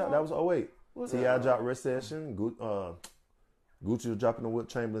 chop. That was 08. What's T.I. that? dropped Recession. Gucci was dropping the Wood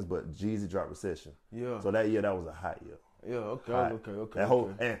Chamberlains, but Jeezy dropped Recession. Yeah. So that year, that was a hot year. Yeah, okay, Hot. okay. That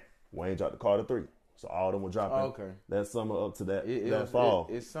whole, and Wayne dropped the Carter 3. So all of them were dropping okay. that summer up to that It fall.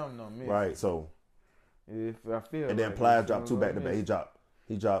 It's something on me. Right, so. If I feel And then like Plies it's dropped 2 back to something back.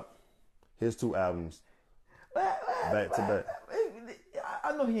 He dropped his 2 albums back to back.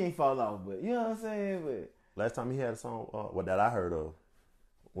 I know he ain't fall off, but you know what I'm saying? But Last time he had a song, that I heard of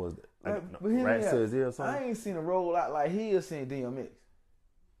was but Rat Says Ear or something. I ain't seen a roll out like he is seen DMX.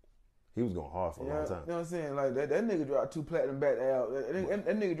 He was going hard for a long time. You know what I'm saying? Like that nigga dropped 2 platinum back out.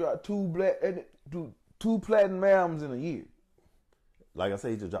 That nigga dropped 2 platinum albums in a year. Like I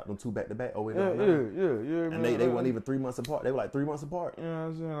said, he just dropped them 2 back to back. Oh, wait, Yeah. And they weren't even 3 months apart. They were like 3 months apart. You know what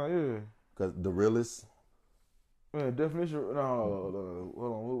I'm saying? Like, yeah. Because the realest. Yeah, definition. No, hold on.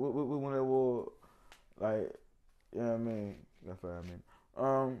 What when that was like? You know what I mean? Got 5 minutes.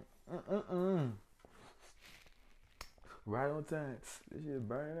 Right on time. This shit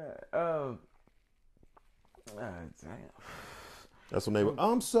burning out. Damn. That's when they were.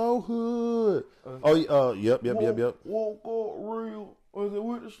 I'm so hood. Yep. Woke up real. Was it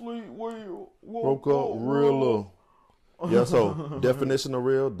with the sleep well? Woke up realer. Yeah. So definition of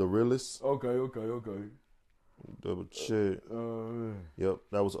real, the realest. Okay. Double check. Yep.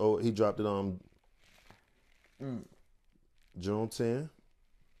 That was old. He dropped it on June 10.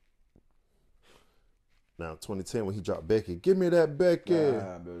 Now 2010 when he dropped Becky. Give me that Becky.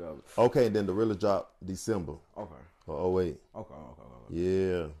 Okay, and then the realest dropped December. Okay. Or 08. Okay.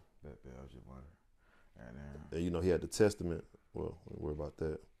 Yeah. That was just wondering. And you know he had the Testament. Well, don't worry about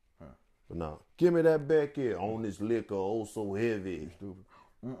that. Huh. But now, give me that Becky on this liquor, oh so heavy. Stupid.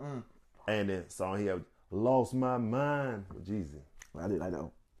 And then song he had, Lost My Mind with Jeezy. I did like that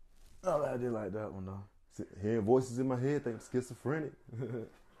one. Oh, I did like that one though. Hearing voices in my head, think schizophrenic.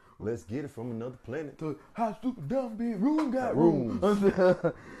 Let's get it from another planet. How stupid dumb big room got Rooms.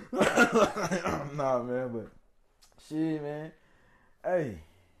 Nah, man, but shit, man. Hey,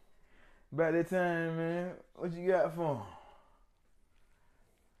 about that time, man. What you got for 'em?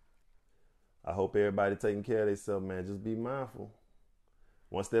 I hope everybody taking care of themselves, man. Just be mindful.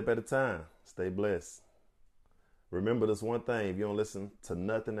 One step at a time. Stay blessed. Remember this one thing. If you don't listen to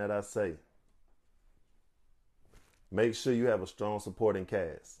nothing that I say, make sure you have a strong supporting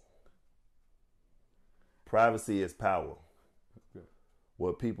cast. Privacy is power. Okay.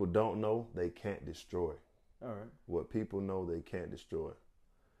 What people don't know, they can't destroy. All right. What people know, they can't destroy.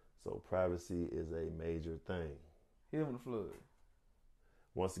 So privacy is a major thing. Hit him with the flood.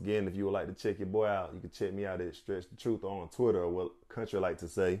 Once again, if you would like to check your boy out, you can check me out at Stretch the Truth on Twitter, or what Kuntry like to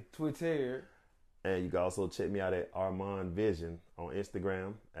say. Twitter. And you can also check me out at Armand Vision on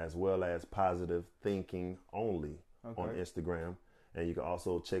Instagram, as well as Positive Thinking Only on Instagram. And you can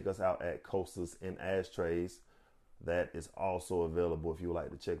also check us out at Coasters and Ashtrays. That is also available if you would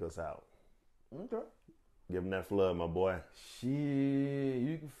like to check us out. Okay. Give them that flood, my boy. Shit,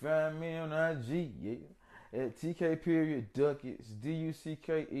 you can find me on IG, at TK period Duckets,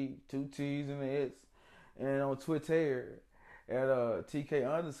 DUCKE, 2 T's and an S, and on Twitter at TK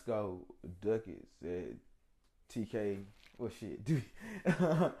underscore Duckets at TK. What shit?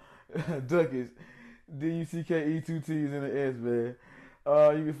 Duckets, DUCKE, 2 T's and an S, man.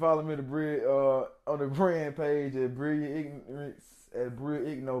 You can follow me on the brand page at Brilliant Ignorance at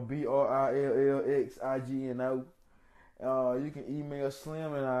Brilliant Igno, BRILLXIGNO. You can email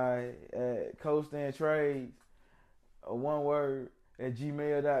Slim and I at coastandtrades, one word, at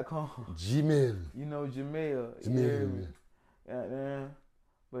gmail.com. Gmail. You know Jamel. Jamel. Goddamn.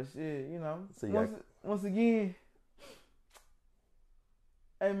 But shit, you know. So once again,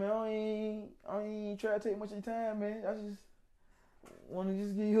 hey man, I ain't try to take much of your time, man. I just want to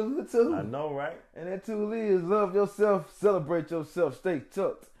just give you a little tool. I know, right? And that tool is love yourself, celebrate yourself, stay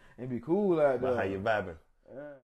tucked, and be cool out there. But how you vibing?